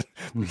laughing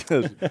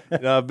because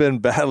I've been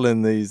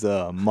battling these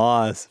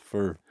moths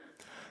for,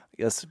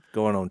 I guess,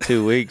 going on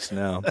 2 weeks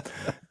now.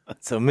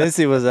 So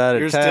Missy was out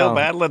of You're town. still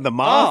battling the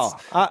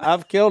moths? Oh,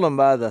 I've killed them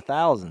by the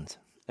thousands.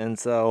 And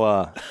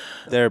so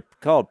they're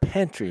called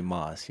pantry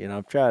moths.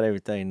 I've tried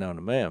everything known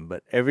to man.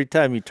 But every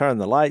time you turn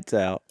the lights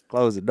out,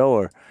 close the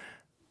door,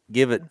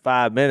 give it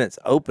 5 minutes,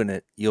 open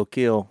it, you'll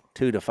kill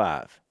 2 to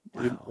 5.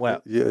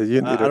 Well,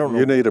 you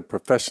need a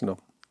professional.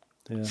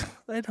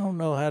 they don't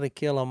know how to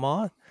kill a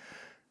moth.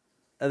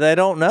 They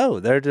don't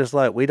know. They're just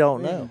like, we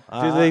don't know.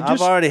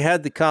 I've already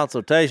had the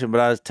consultation, but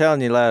I was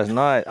telling you last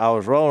night, I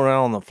was rolling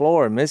around on the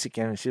floor, and Missy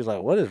came, and she was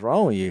like, what is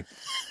wrong with you?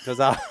 Because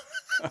I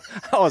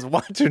was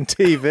watching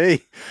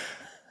TV,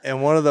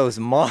 and one of those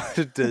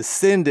moths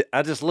descended.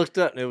 I just looked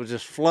up, and it was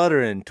just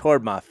fluttering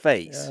toward my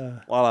face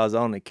while I was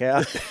on the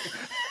couch.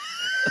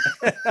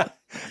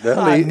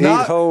 They'll eat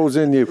holes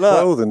in your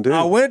clothing, too.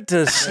 I went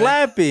to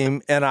slap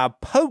him, and I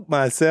poked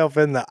myself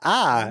in the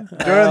eye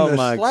during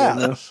the slap.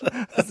 Goodness.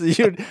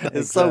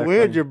 It's so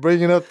weird. You're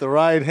bringing up the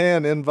right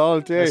hand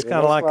involuntarily. It's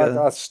kind of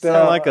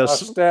like I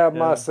stabbed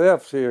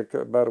myself here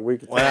about a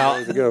week or 2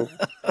 days ago.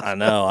 I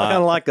know. Kind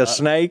of like a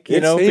snake, It's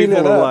people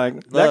healing are up.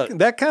 like, Look.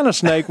 that kind of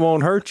snake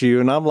won't hurt you.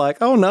 And I'm like,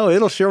 oh no,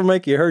 it'll sure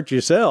make you hurt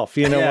yourself.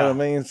 You know Yeah. what I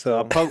mean? So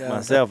I poked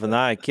myself in the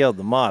eye and killed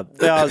the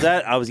moth.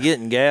 I was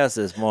getting gas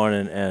this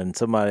morning, and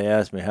somebody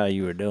asked me how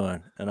you were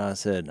doing. And I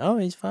said, oh,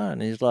 he's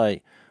fine. He's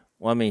like,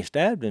 well, he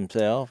stabbed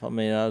himself. I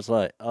was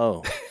like,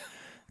 oh,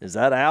 is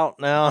that out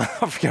now?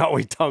 I forgot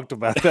we talked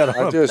about that.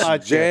 I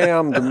just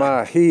jammed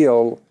my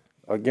heel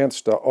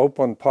against the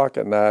open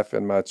pocket knife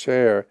in my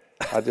chair.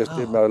 I just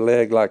did my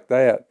leg like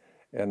that,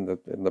 and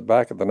the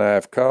back of the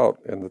knife caught,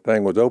 and the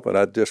thing was open.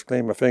 I just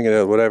cleaned my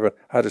fingernails, whatever.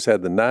 I just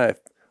had the knife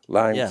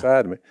lying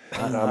beside me.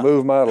 And I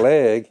moved my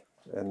leg,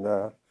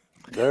 and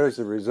there's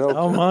the result.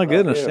 oh my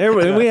goodness, there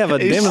we have a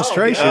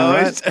demonstration,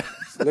 right?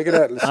 Look at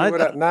that. See where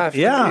that knife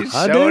Yeah, is?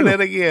 I Showing do.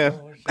 it again.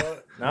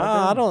 No,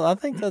 I don't. I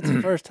think that's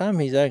the first time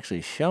he's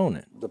actually shown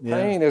it. The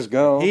pain is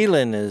gone.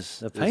 Healing is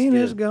The pain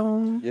is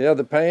gone. Yeah,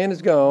 the pain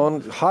is gone.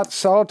 Hot,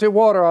 salty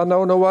water. I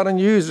know no one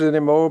uses it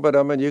anymore, but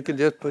you can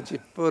just put your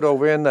foot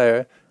over in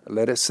there and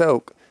let it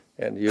soak,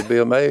 and you'll be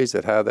amazed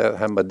at how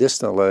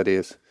medicinal that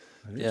is.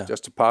 Yeah. It's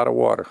just a pot of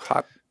water,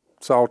 hot,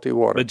 salty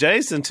water. But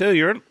Jason, until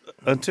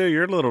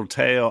your little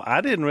tale,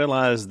 I didn't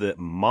realize that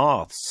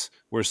moths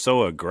were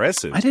so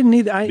aggressive. I didn't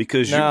either.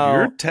 Because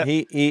No,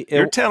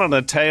 you're telling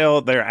a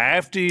tale. They're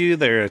after you.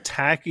 They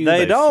attack you.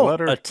 They don't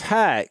flutter.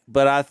 attack,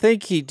 but I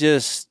think he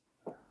just,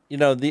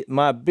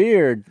 my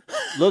beard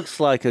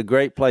looks like a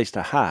great place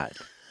to hide,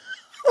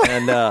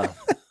 and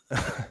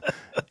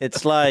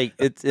it's like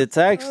it's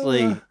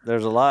actually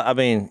there's a lot.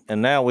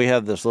 And now we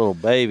have this little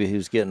baby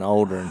who's getting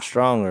older and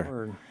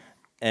stronger,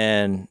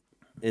 and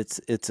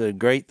it's a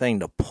great thing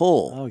to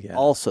pull. Oh, yeah.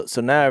 Also,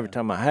 so now every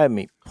time I have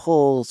me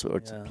pulls, or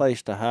it's a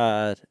place to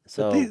hide.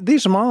 So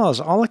These moths,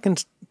 all I can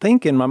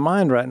think in my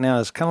mind right now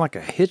is kind of like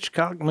a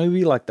Hitchcock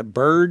movie, like the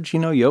birds.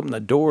 You open the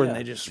door and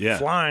they just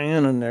fly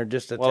in and they're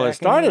just attacking. well, it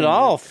started you.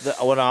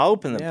 off when I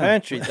opened the Yeah.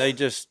 pantry. They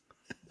just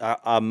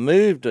I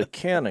moved a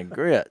can of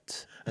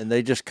grits, and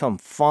they just come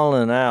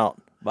falling out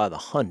by the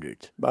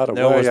hundreds. By the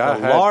there way, was the I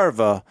had-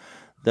 larva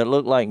that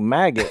looked like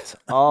maggots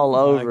all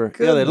over.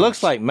 Yeah, it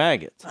looks like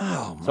maggots.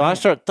 Oh, So I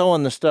start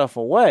throwing the stuff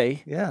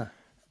away. Yeah.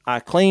 I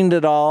cleaned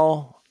it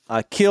all.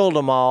 I killed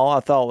them all. I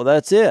thought, well,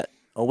 that's it.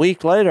 A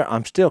week later,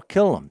 I'm still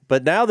killing them.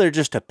 But now they're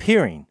just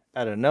appearing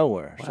out of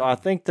nowhere. So I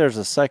think there's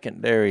a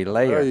secondary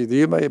layer. Well,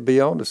 you may be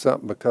onto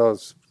something,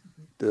 because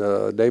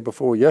the day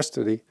before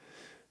yesterday,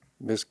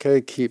 Miss Kay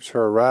keeps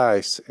her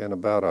rice in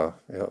about a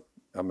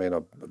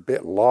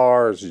bit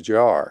large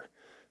jar.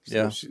 So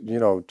Yeah. she,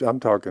 I'm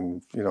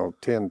talking,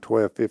 10,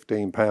 12,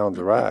 15 pounds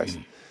of rice.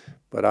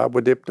 But I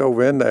would dipped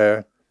over in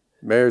there,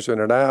 measuring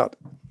it out,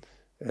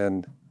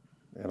 and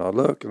I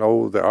look,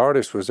 and the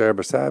artist was there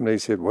beside me. He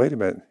said, wait a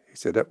minute. He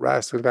said, that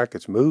rice looks like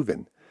it's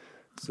moving.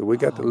 So we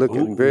got to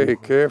looking very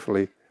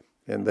carefully,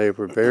 and they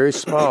were very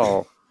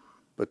small,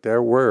 but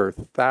there were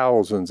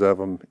thousands of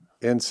them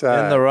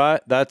inside. In the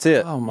right, that's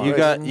it. Oh, my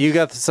you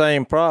got the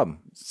same problem.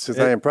 It's the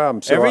same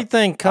problem. So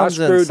everything comes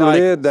in I screwed the cycles.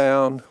 lid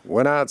down,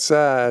 went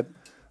outside,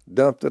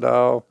 dumped it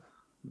all,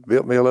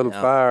 built me a little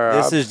fire.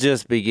 This is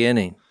just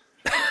beginning.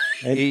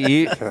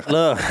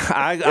 Look,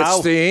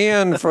 It's the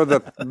end for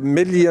the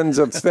millions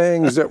of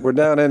things that were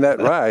down in that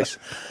rice.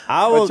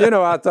 I will. But,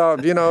 I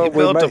thought, we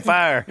built may, a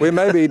fire. we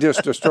may be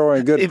just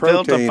destroying good He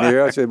built a protein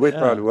here. I said, we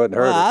probably wouldn't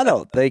hurt Well, it. I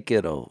don't think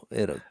it'll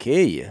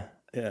kill you.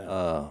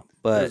 Yeah.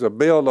 there's a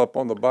buildup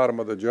on the bottom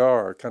of the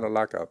jar, kind of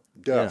like a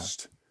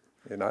dust.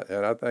 And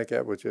I think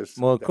that was just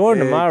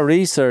according to my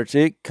research,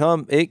 it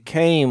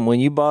came when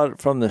you bought it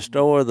from the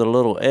store. The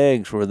little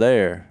eggs were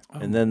there,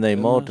 and then they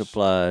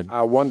multiplied.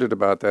 I wondered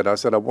about that. I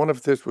said, I wonder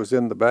if this was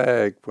in the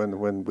bag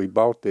when we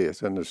bought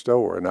this in the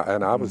store, and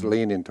I was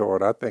leaning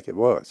toward. I think it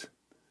was.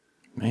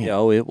 Man.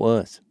 Yeah, it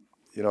was.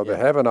 They're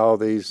having all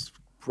these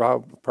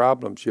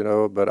problems,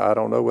 but I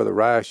don't know whether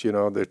rice,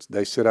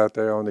 they sit out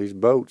there on these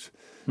boats,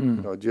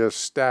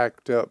 just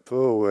stacked up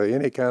full of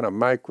any kind of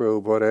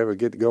microbe, whatever,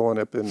 get going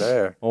up in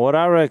there. Well, what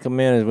I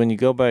recommend is when you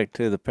go back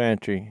to the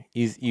pantry,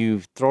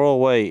 you throw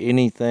away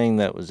anything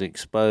that was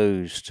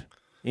exposed,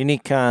 any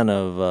kind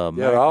of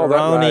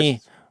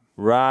macaroni,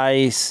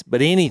 rice,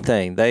 but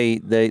anything.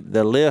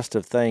 The list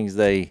of things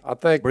I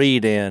think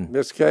breed in.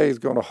 Miss Kay is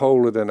going to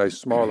hold it in a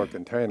smaller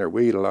container.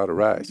 We eat a lot of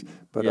rice,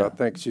 but I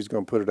think she's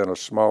going to put it in a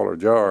smaller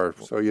jar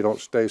so you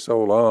don't stay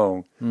so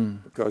long.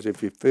 Because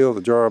if you fill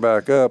the jar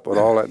back up with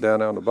all that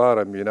down on the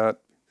bottom, you're not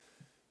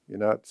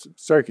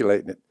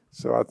circulating it.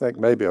 So I think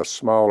maybe a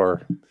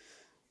smaller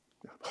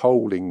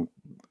holding.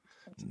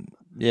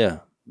 Yeah.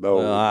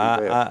 Well,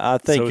 I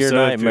think your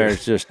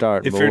nightmare's just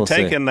starting. If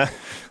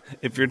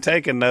you're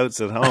taking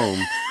notes at home,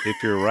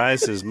 if your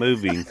rice is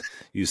moving,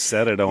 you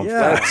set it on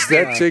fire.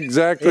 That's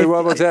exactly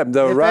what was happening.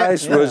 The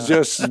rice was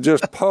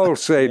just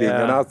pulsating,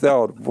 and I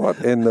thought, what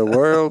in the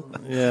world?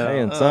 Yeah. Hey,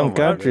 in some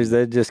countries,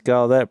 they just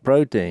call that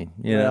protein.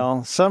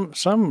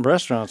 Some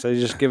restaurants, they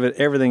just give it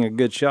everything a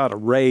good shot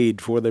of Raid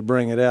before they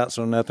bring it out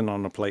so nothing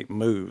on the plate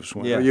moves.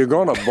 You're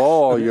going to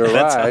boil your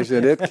rice,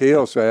 and it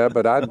kills that,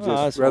 but I'd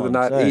just rather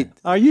not eat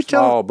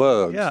small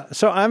bugs. Yeah.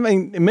 So,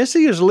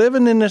 Missy is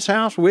living in this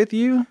house with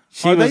you?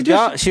 She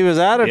was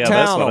out of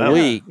town a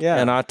week,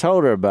 and I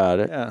told her about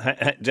it. Yeah.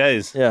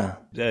 Jays. Yeah.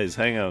 Jays,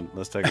 hang on.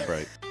 Let's take a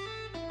break.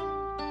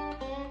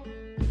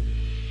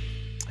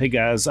 Hey,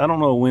 guys, I don't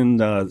know when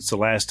it's the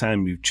last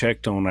time you've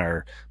checked on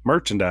our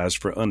merchandise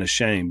for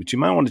Unashamed, but you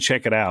might want to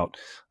check it out.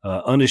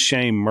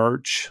 Unashamed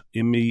merch,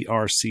 MERCH.com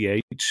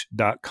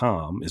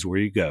is where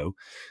you go.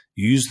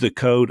 Use the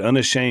code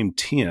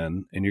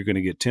Unashamed10, and you're going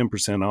to get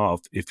 10%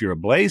 off. If you're a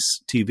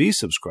Blaze TV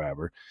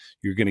subscriber,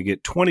 you're going to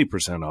get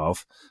 20%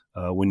 off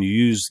when you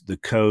use the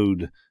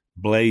code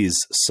Blaze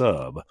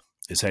Sub.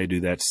 Is how you do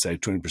that to save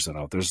 20%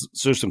 off. There's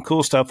some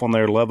cool stuff on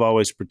there. Love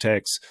Always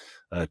Protects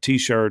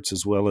T-shirts,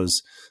 as well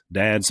as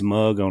Dad's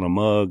mug on a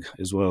mug,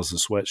 as well as a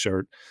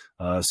sweatshirt.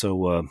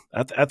 So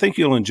I think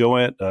you'll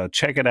enjoy it.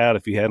 Check it out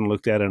if you hadn't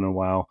looked at it in a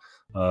while,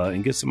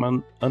 and get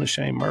some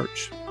Unashamed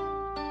merch.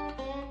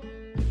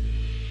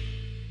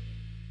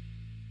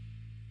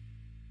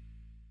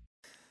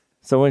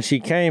 So when she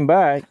came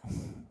back,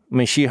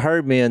 she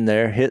heard me in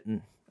there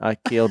hitting. I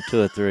killed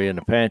 2 or 3 in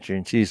the pantry,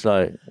 and she's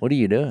like, "What are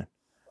you doing?"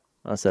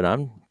 I said,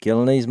 "I'm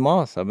killing these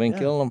moths. I've been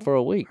killing them for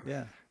a week."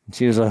 Yeah. And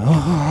she was like,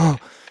 "Oh."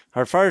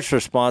 Her first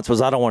response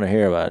was, "I don't want to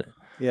hear about it."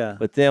 Yeah.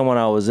 But then when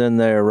I was in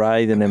there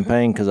writhing in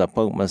pain because I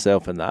poked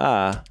myself in the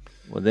eye,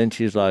 well, then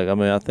she's like,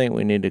 I think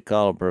we need to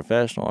call a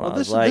professional. And I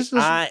was like,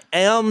 I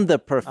am the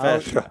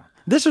professional.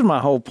 This is my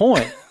whole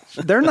point.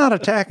 They're not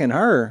attacking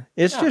her.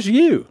 It's just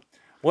you.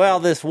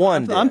 Well, this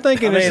one did. I'm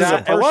thinking this is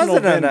a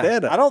personal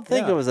vendetta. I don't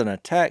think it was an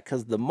attack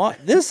because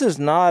this is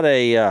not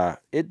a,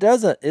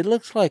 it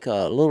looks like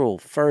a little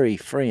furry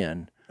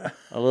friend,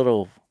 a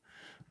little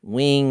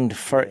winged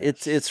fur.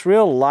 It's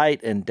real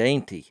light and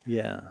dainty.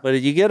 Yeah.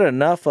 But you get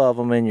enough of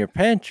them in your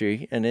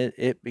pantry and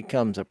it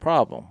becomes a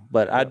problem.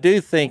 But I do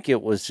think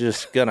it was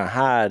just going to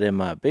hide in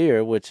my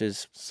beer, which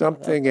is.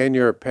 Something in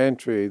your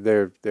pantry,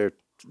 they're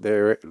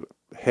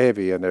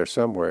heavy and they're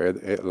somewhere,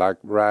 like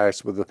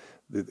rice with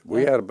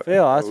we had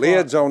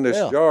lids on this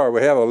jar.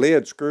 We have a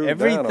lid screwed down.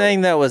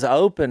 Everything that was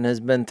open has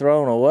been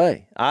thrown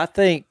away. I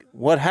think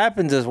what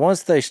happens is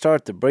once they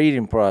start the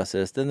breeding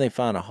process, then they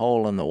find a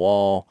hole in the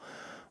wall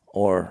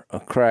or a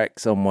crack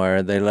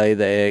somewhere. They lay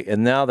the egg,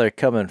 and now they're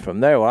coming from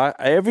there. Well,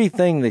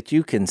 everything that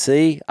you can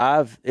see,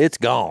 it's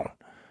gone.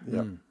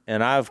 Yep.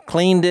 And I've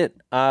cleaned it.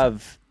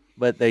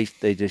 But they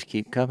just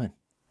keep coming.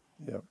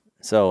 Yep.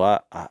 So I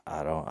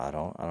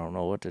don't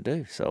know what to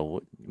do.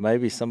 So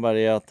maybe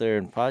somebody out there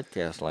in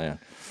podcast land.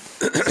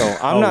 So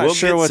I'm not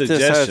sure what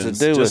this has to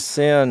do with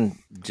sin,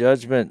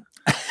 judgment,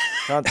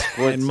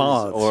 consequences, and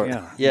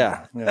moths.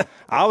 Yeah.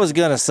 I was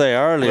gonna say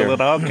earlier. Well, it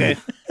all came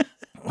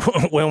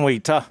when we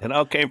talked. It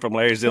all came from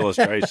Larry's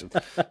illustration.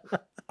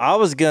 I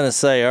was gonna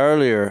say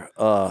earlier.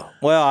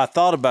 I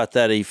thought about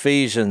that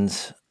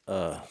Ephesians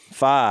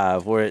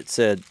 5 where it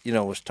said,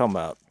 was talking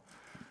about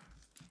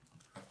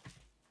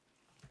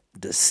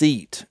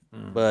deceit.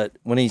 But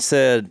when he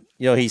said,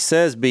 he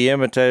says, be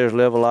imitators,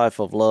 live a life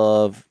of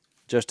love,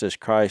 just as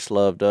Christ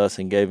loved us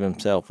and gave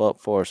himself up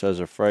for us as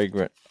a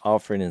fragrant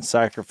offering and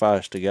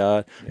sacrifice to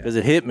God. Because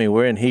it hit me,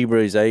 we're in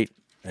Hebrews 8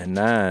 and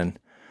 9,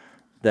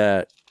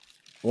 that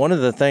one of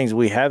the things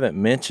we haven't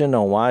mentioned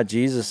on why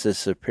Jesus is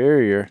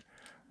superior,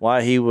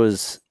 why he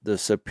was the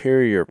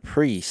superior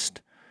priest,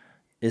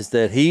 is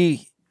that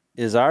he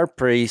is our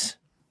priest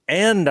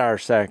and our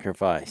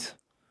sacrifice.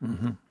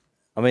 Mm-hmm.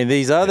 I mean,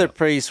 these other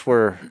priests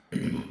were,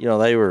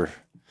 they were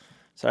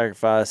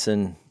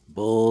sacrificing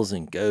bulls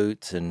and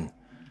goats,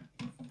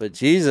 but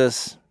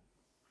Jesus,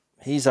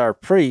 he's our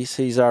priest,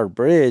 he's our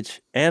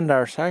bridge and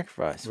our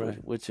sacrifice,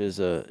 which is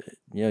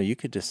you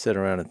could just sit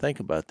around and think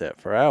about that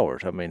for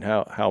hours. I mean,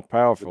 how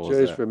powerful is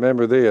Just that?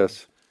 remember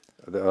this.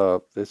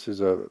 This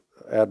is a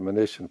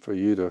admonition for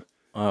you to.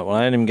 All right, well,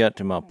 I ain't even got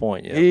to my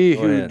point yet. He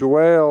Go who ahead.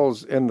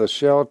 dwells in the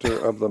shelter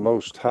of the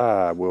Most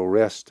High will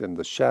rest in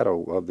the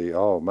shadow of the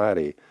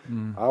Almighty.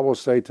 I will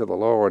say to the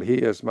Lord, He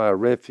is my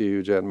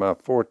refuge and my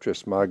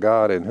fortress, my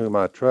God in whom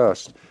I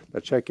trust.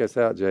 Now check this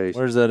out, Jace.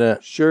 Where's that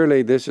at?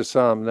 Surely, this is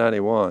Psalm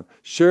 91.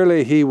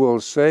 Surely He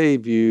will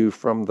save you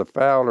from the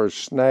fowler's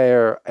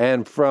snare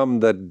and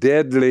from the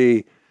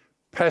deadly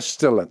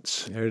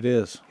pestilence. There it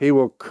is. He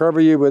will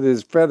cover you with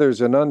His feathers,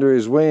 and under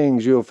His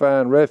wings you'll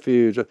find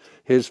refuge.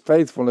 His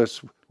faithfulness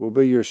will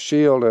be your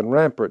shield and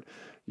rampart.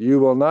 You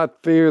will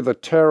not fear the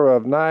terror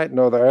of night,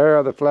 nor the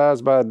arrow that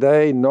flies by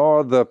day,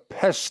 nor the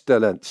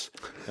pestilence.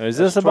 Is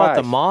this about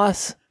the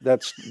moss?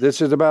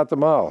 This is about the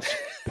moss.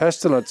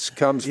 Pestilence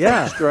comes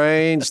from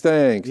strange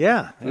things.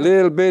 Yeah.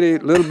 Little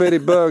bitty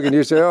bug, and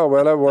you say, "Oh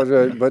well, that was."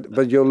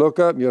 But you'll look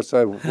up and you'll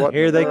say, "What?"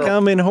 Here they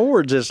come in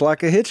hordes. It's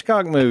like a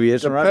Hitchcock movie.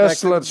 It's The right back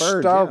to the pestilence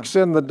birds. stalks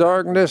in the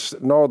darkness,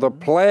 nor the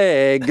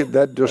plague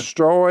that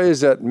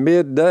destroys at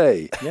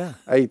midday. Yeah.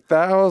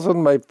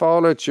 1,000 may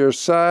fall at your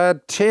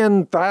side,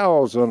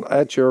 10,000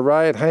 at your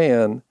right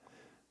hand,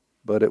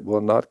 but it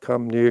will not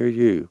come near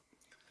you.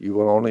 You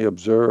will only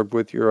observe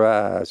with your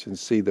eyes and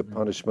see the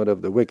punishment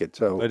of the wicked.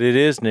 So But it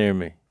is near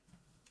me.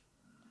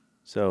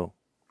 So,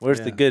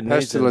 where's the good news in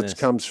pestilence this?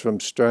 comes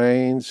from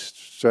strange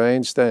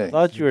I things.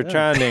 thought you were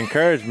trying to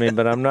encourage me,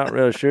 but I'm not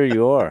real sure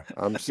you are.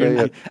 I'm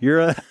saying,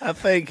 You're I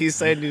think he's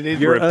saying you need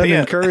to you're repent.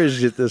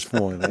 unencouraged at this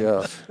point.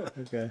 yeah.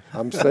 Okay.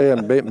 I'm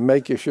saying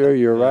make you sure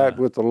you're right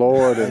with the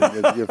Lord and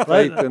with your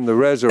faith in the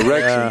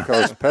resurrection,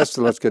 because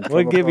pestilence could come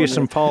We'll give you upon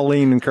some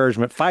Pauline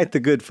encouragement. Fight the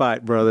good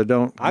fight, brother.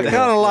 Don't. I kind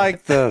of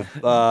like the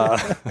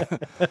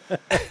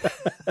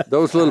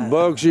Those little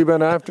bugs you've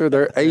been after,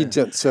 they're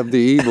agents of the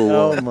evil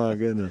one. Oh my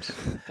goodness.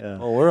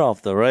 well, we're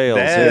off the rails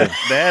here.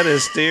 Dad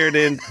has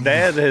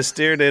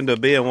steered into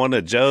being one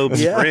of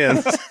Job's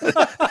friends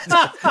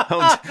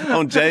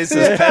on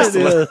Jason's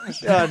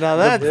pestilence. Yeah, now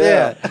that's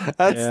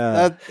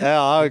it.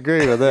 I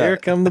agree with Here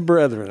that. come the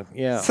brethren.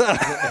 Yeah.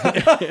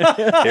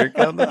 Here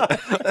come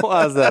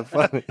Why is that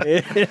funny?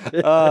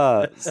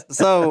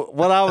 So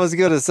what I was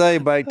going to say,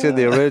 back to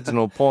the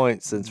original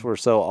point, since we're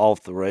so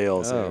off the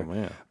rails here.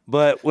 Man.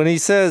 But when he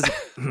says,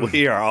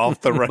 we are off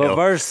the but rail.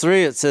 verse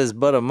 3, it says,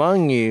 but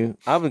among you,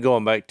 I've been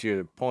going back to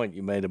your point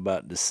you made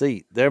about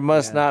deceit. There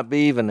must not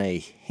be even a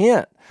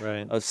hint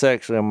Right. of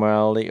sexual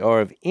immorality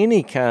or of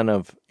any kind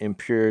of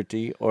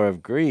impurity or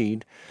of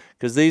greed,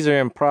 because these are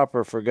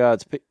improper for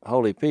God's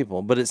holy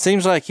people. But it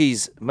seems like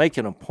he's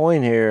making a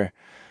point here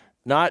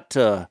not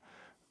to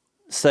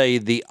say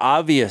the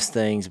obvious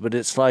things, but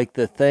it's like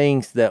the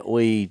things that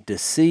we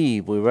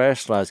deceive, we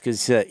rationalize, because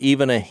he said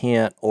even a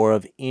hint or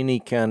of any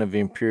kind of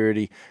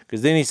impurity,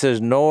 because then he says,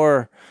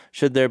 nor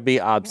should there be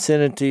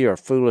obscenity or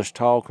foolish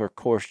talk or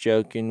coarse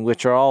joking,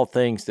 which are all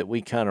things that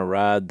we kind of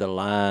ride the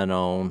line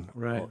on,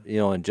 Right.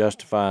 and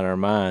justify in our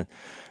mind.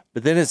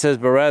 But then it says,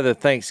 but rather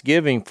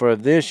thanksgiving, for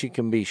of this you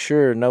can be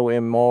sure, no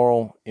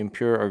immoral,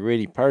 impure, or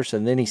greedy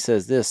person. Then he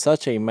says this,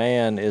 such a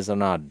man is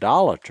an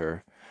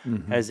idolater,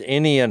 has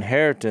any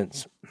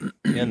inheritance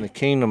in the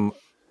kingdom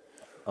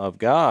of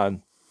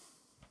God,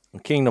 the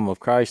kingdom of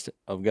Christ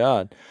of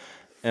God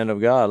and of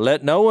God.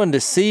 Let no one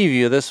deceive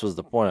you. This was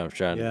the point I was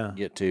trying to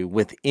get to,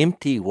 with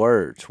empty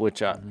words,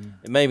 which it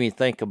made me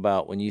think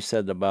about when you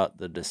said about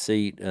the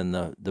deceit and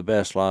the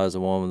best lie is the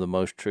one with the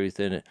most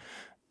truth in it.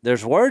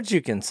 There's words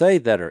you can say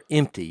that are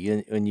empty,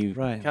 and you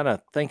kind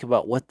of think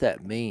about what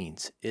that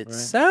means. It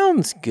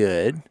sounds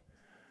good,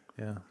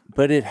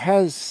 but it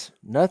has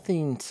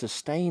nothing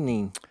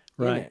sustaining.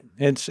 Right.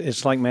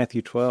 It's like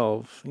Matthew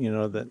 12,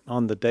 that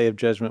on the day of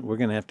judgment, we're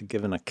going to have to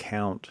give an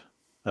account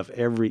of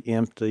every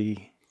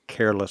empty,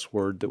 careless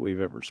word that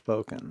we've ever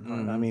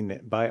spoken. I mean,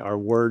 by our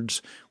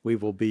words, we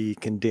will be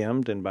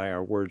condemned, and by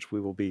our words, we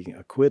will be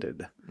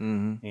acquitted.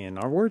 And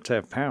our words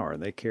have power.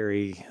 They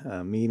carry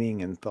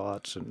meaning and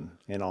thoughts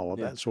and all of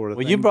that sort of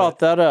thing. Well, you brought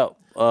that up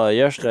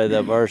yesterday,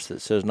 that verse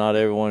that says, not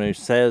everyone who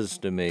says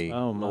to me,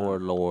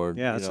 Lord, Lord.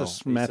 Yeah, it's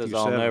just he Matthew says,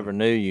 I'll 7. never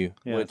knew you.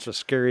 Yeah, it's the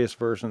scariest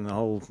verse in the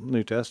whole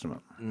New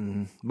Testament.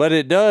 But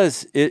it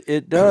does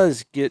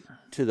get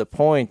to the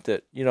point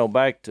that,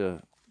 back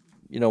to,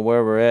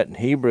 where we're at in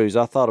Hebrews,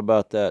 I thought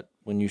about that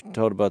when you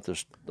told about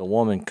the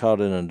woman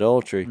caught in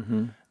adultery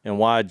and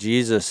why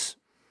Jesus,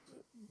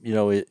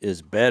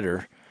 is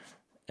better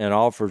and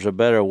offers a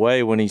better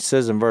way. When he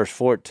says in verse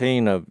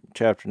 14 of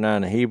chapter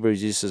 9 of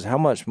Hebrews, he says, how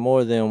much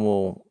more then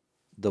will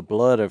the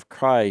blood of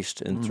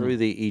Christ and through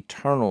the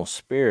eternal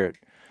Spirit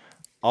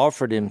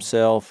offered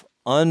himself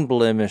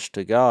unblemished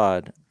to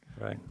God.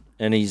 Right.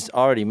 And he's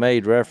already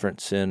made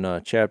reference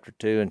in chapter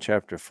 2 and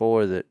chapter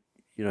 4 that,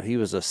 he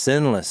was a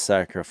sinless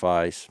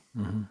sacrifice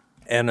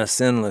and a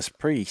sinless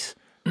priest.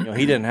 He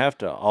didn't have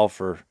to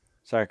offer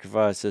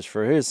sacrifices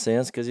for his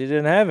sins because he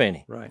didn't have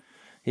any. Right.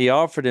 He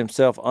offered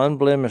himself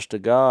unblemished to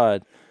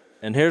God.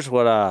 And here's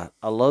what I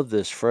love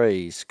this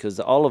phrase, because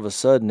all of a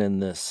sudden in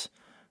this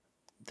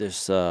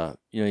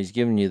he's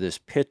giving you this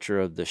picture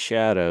of the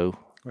shadow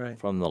Right.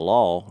 from the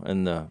law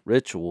and the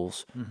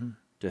rituals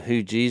to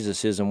who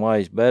Jesus is and why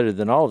he's better.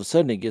 Then all of a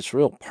sudden it gets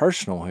real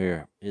personal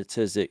here. It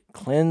says it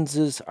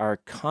cleanses our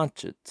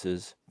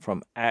consciences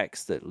from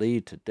acts that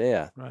lead to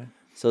death, Right.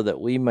 so that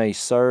we may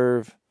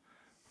serve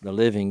the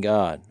living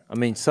God. I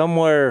mean,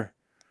 somewhere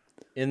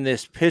in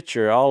this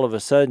picture, all of a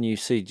sudden you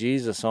see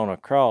Jesus on a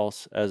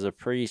cross as a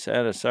priest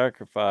and a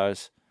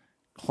sacrifice,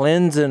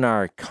 cleansing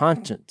our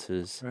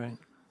consciences Right.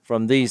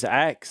 from these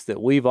acts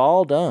that we've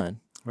all done,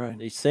 Right.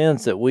 these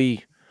sins that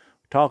we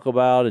talk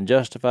about and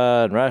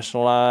justify and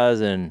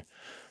rationalize and,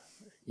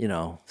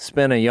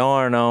 spin a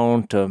yarn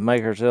on to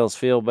make ourselves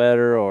feel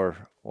better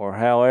or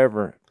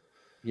however,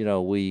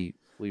 we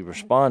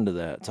respond to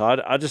that. So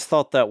I just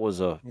thought that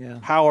was a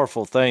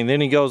powerful thing.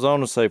 Then he goes on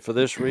to say, for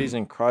this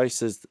reason,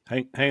 Christ is...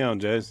 Hang on,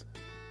 Jays.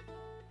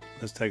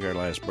 Let's take our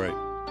last break.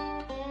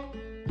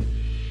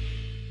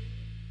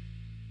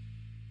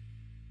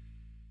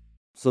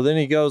 So then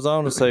he goes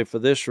on to say, for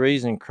this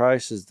reason,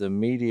 Christ is the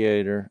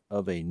mediator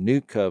of a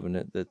new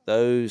covenant, that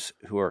those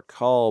who are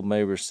called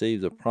may receive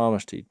the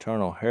promised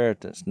eternal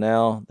inheritance,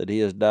 now that he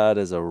has died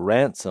as a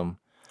ransom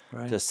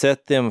to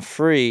set them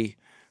free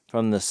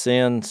from the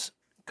sins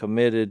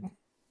committed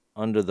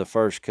under the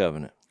first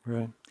covenant.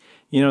 Right.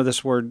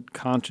 This word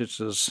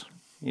consciences,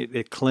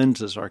 it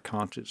cleanses our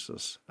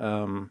consciences,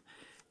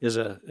 is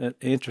an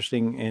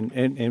interesting,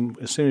 and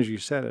as soon as you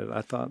said it,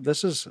 I thought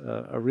this is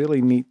a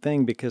really neat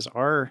thing, because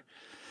our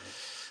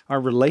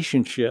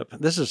relationship,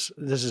 this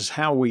is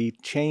how we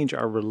change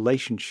our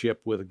relationship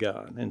with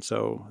God. And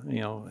so,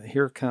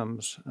 here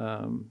comes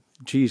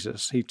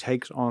Jesus. He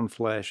takes on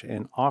flesh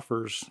and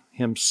offers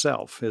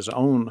himself, his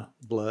own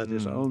blood,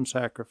 his own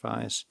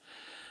sacrifice.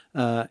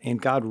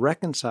 And God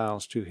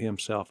reconciles to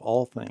himself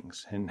all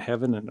things in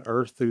heaven and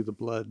earth through the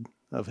blood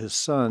of his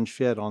Son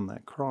shed on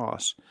that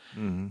cross.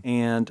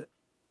 And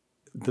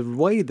the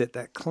way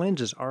that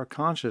cleanses our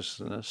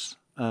consciousness,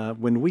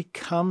 when we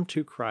come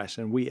to Christ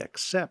and we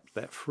accept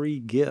that free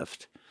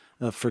gift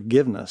of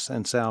forgiveness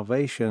and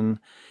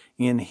salvation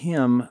in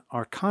him,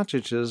 our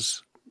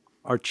consciences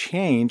are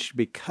changed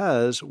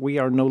because we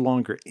are no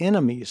longer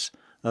enemies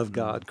of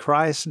God.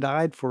 Christ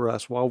died for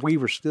us while we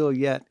were still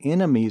yet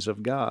enemies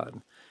of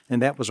God.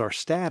 And that was our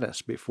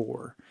status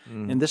before.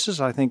 And this is,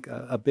 I think,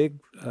 a big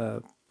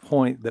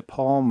point that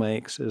Paul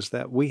makes, is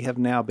that we have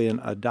now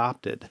been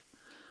adopted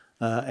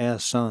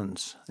as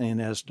sons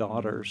and as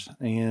daughters.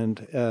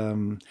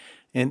 And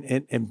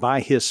by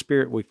his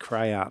Spirit we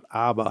cry out,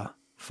 Abba,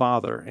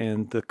 Father.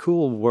 And the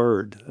cool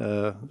word,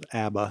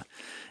 Abba,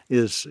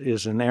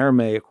 is an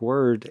Aramaic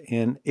word,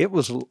 and it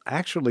was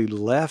actually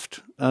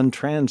left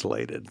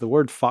untranslated. The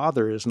word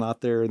Father is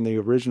not there in the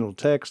original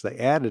text. They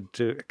added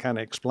to kind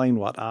of explain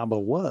what Abba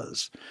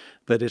was,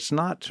 but it's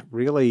not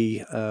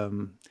really a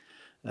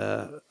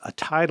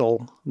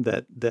title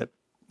that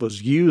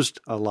was used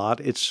a lot.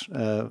 It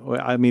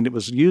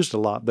was used a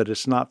lot, but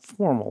it's not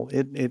formal.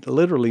 It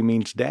literally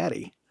means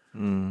daddy.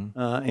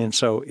 And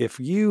so if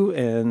you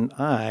and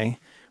I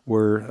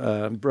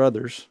were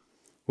brothers,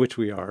 which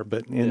we are,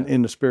 but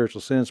in the spiritual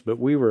sense, but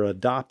we were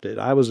adopted.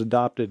 I was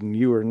adopted and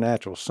you were a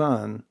natural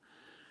son.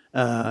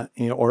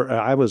 Or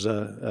I was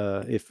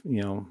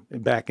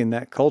back in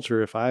that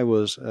culture, if I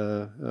was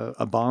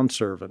a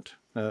bondservant,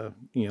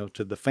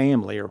 to the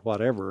family or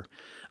whatever,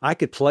 I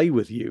could play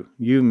with you.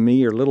 You and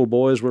me or little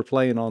boys were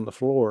playing on the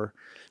floor,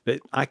 but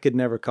I could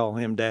never call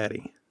him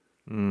daddy.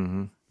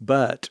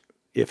 But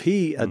if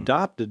he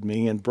adopted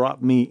me and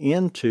brought me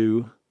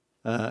into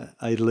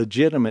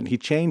he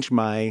changed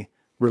my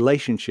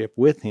relationship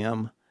with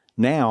him.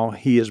 Now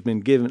I've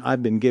been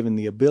given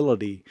the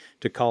ability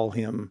to call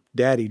him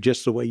daddy,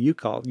 just the way you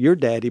call your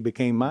daddy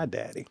became my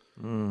daddy.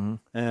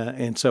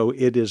 And so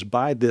it is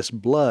by this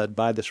blood,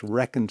 by this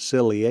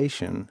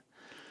reconciliation,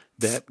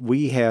 that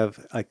we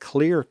have a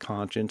clear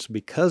conscience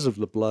because of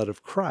the blood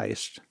of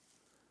Christ,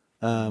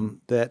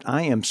 that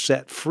I am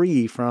set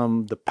free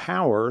from the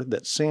power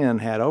that sin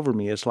had over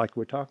me. It's like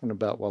we're talking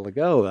about a while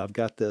ago. I've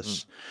got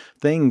this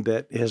thing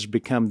that has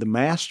become the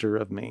master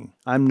of me.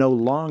 I'm no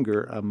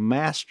longer a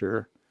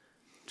master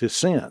to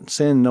sin.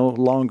 Sin no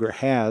longer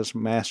has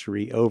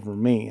mastery over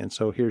me. And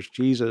so here's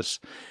Jesus,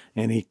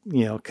 and he,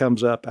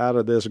 comes up out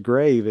of this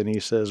grave and he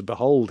says,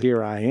 behold,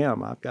 here I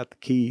am. I've got the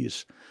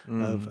keys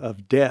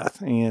of death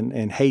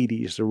and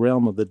Hades, the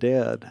realm of the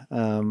dead.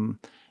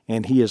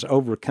 And he has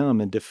overcome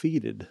and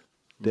defeated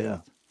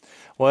death.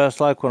 Well, it's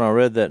like when I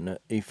read that in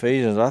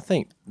Ephesians, I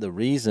think the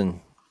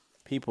reason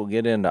people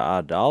get into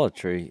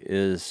idolatry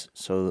is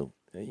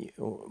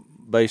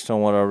based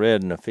on what I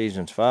read in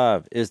Ephesians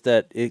 5, is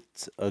that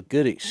it's a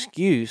good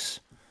excuse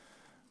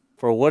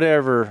for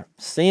whatever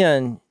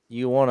sin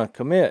you want to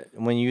commit.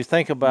 When you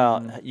think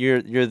about,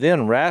 you're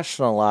then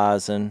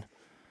rationalizing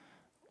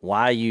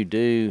why you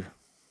do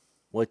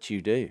what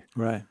you do.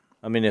 Right.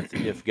 I mean,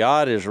 if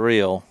God is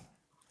real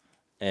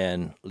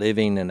and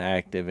living and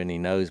active and he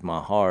knows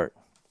my heart,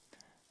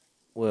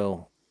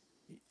 well,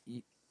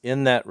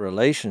 in that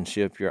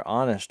relationship, you're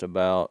honest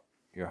about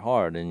your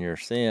heart and your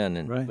sin.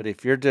 And Right. but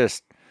if you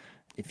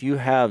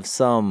have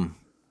some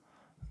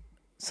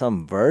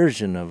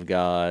version of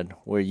God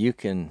where you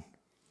can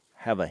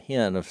have a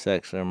hint of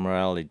sexual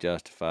immorality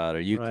justified, or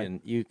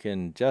you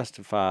can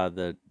justify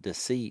the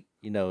deceit,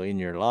 in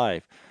your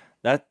life.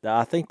 That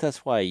I think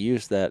that's why I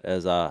use that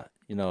as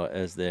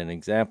an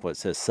example. It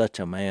says such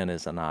a man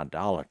is an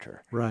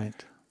idolater, Right.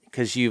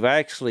 because you've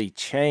actually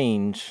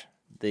changed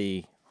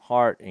the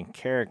heart and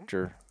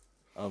character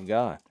of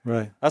God.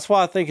 Right. That's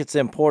why I think it's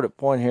an important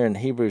point here in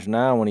Hebrews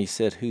 9 when he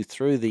said, who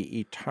through the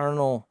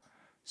eternal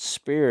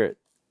Spirit,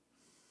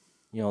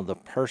 the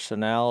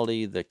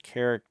personality, the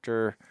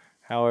character,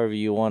 however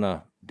you want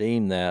to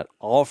deem that,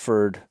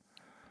 offered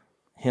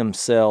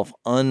himself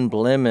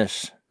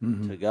unblemished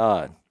to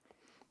God.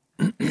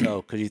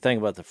 So, because you think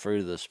about the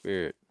fruit of the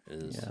Spirit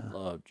is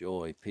love,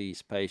 joy,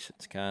 peace,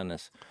 patience,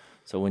 kindness.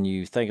 So when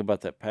you think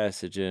about that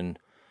passage in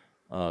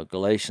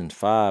Galatians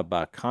 5,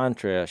 by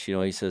contrast,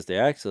 he says the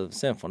acts of the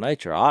sinful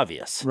nature are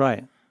obvious.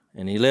 Right.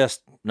 And he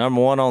lists, number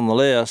one on the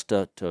list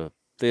to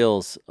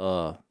Phil's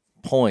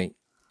point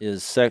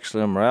is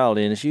sexual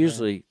immorality. And it's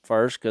usually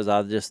first because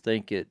I just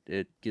think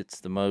it gets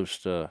the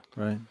most,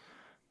 Right.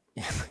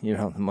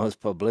 the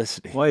most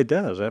publicity. Well, it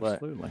does,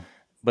 absolutely.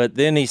 But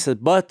then he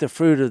said, but the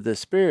fruit of the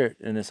Spirit,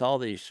 and it's all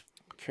these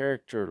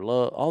character,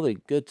 love, all the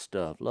good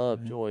stuff,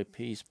 love, joy,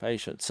 peace,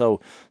 patience. So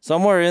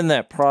somewhere in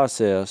that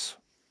process,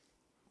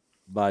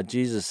 by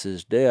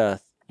Jesus'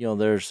 death,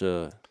 there's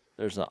an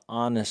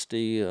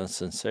honesty, a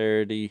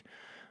sincerity,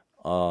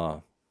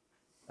 an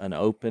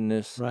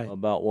openness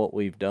about what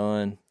we've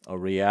done, a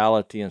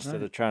reality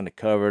instead of trying to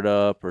cover it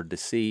up or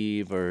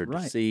deceive or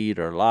deceit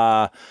or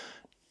lie.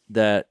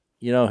 That,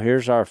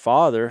 here's our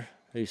Father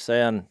who's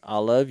saying, I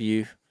love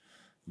you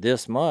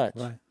this much.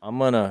 Right. I'm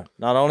going to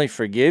not only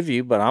forgive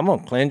you, but I'm going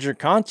to cleanse your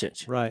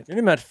conscience. Right. You don't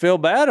even have to feel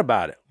bad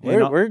about it.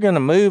 We're going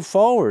to move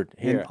forward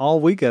here. And all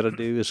we got to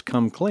do is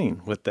come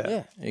clean with that.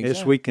 Yeah, As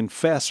exactly. we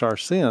confess our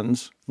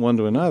sins one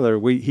to another,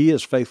 He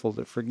is faithful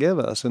to forgive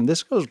us. And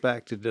this goes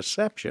back to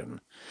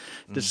deception.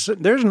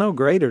 There's no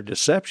greater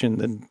deception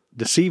than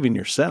deceiving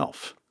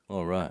yourself.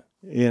 All right.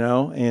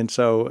 And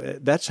so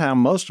that's how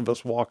most of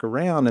us walk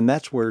around, and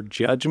that's where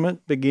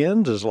judgment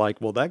begins, is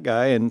like, well, that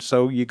guy. And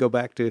so you go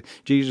back to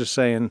Jesus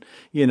saying,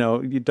 you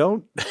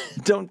don't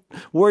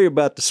worry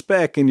about the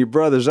speck in your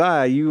brother's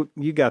eye. You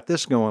got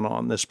this going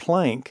on, this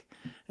plank.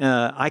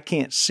 I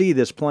can't see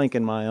this plank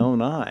in my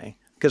own eye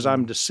because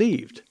I'm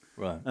deceived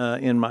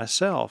in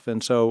myself.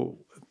 And so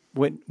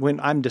when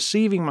I'm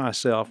deceiving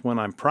myself, when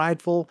I'm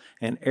prideful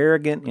and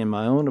arrogant in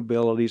my own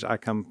abilities, I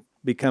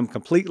become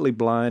completely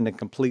blind and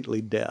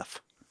completely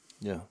deaf.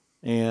 Yeah.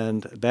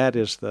 And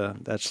that's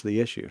the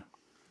issue.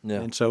 Yeah.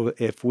 And so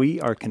if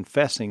we are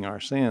confessing our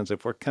sins,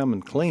 if we're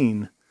coming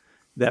clean,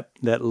 that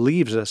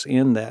leaves us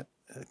in that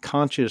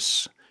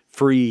conscious,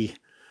 free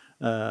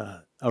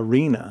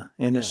arena.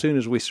 And as soon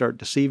as we start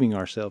deceiving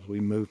ourselves, we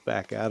move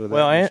back out of that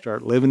and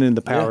start living in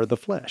the power of the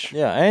flesh.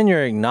 Yeah, and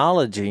you're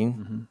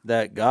acknowledging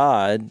that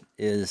God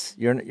is,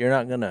 you're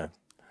not going to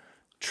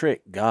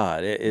trick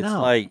God. It's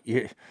like,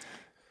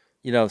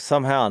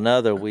 somehow or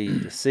another we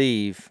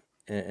deceive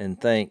and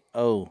think,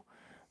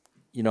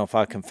 if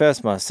I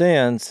confess my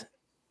sins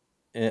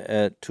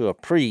to a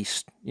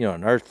priest,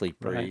 an earthly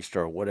priest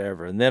or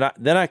whatever, and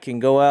then I can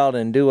go out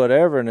and do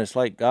whatever, and it's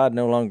like God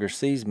no longer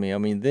sees me. I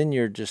mean, then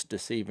you're just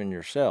deceiving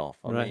yourself.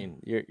 I mean,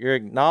 you're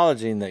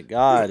acknowledging that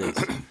God is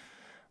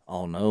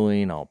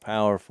all-knowing,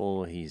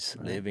 all-powerful. He's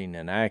living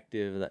and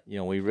active.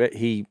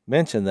 He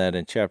mentioned that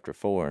in chapter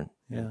 4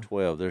 and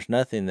 12. There's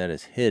nothing that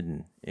is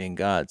hidden in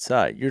God's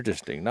sight. You're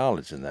just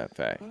acknowledging that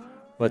fact.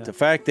 But the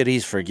fact that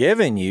He's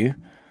forgiven you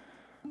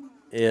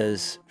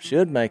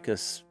should make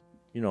us,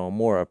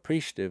 more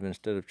appreciative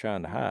instead of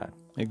trying to hide.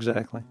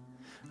 Exactly.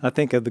 I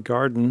think of the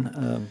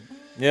garden.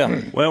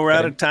 Well, we're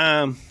out of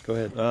time. Go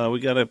ahead.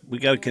 We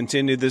gotta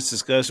continue this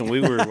discussion.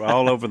 We were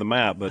all over the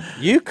map, but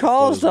you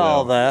caused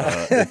all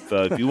that.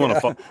 If you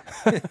want to,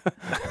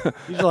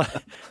 He's like,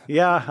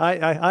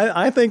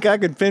 I think I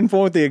could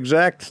pinpoint the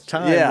exact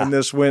time when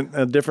this went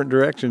a different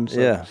direction.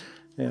 So,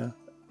 yeah.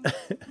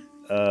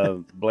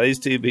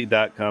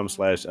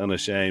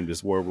 blazetv.com/unashamed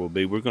is where we'll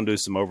be. We're going to do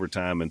some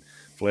overtime and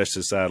flesh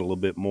this out a little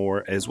bit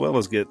more, as well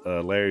as get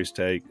Larry's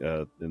take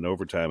in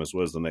overtime, as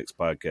well as the next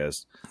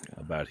podcast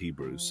about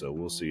Hebrews. So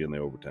we'll see you in the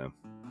overtime.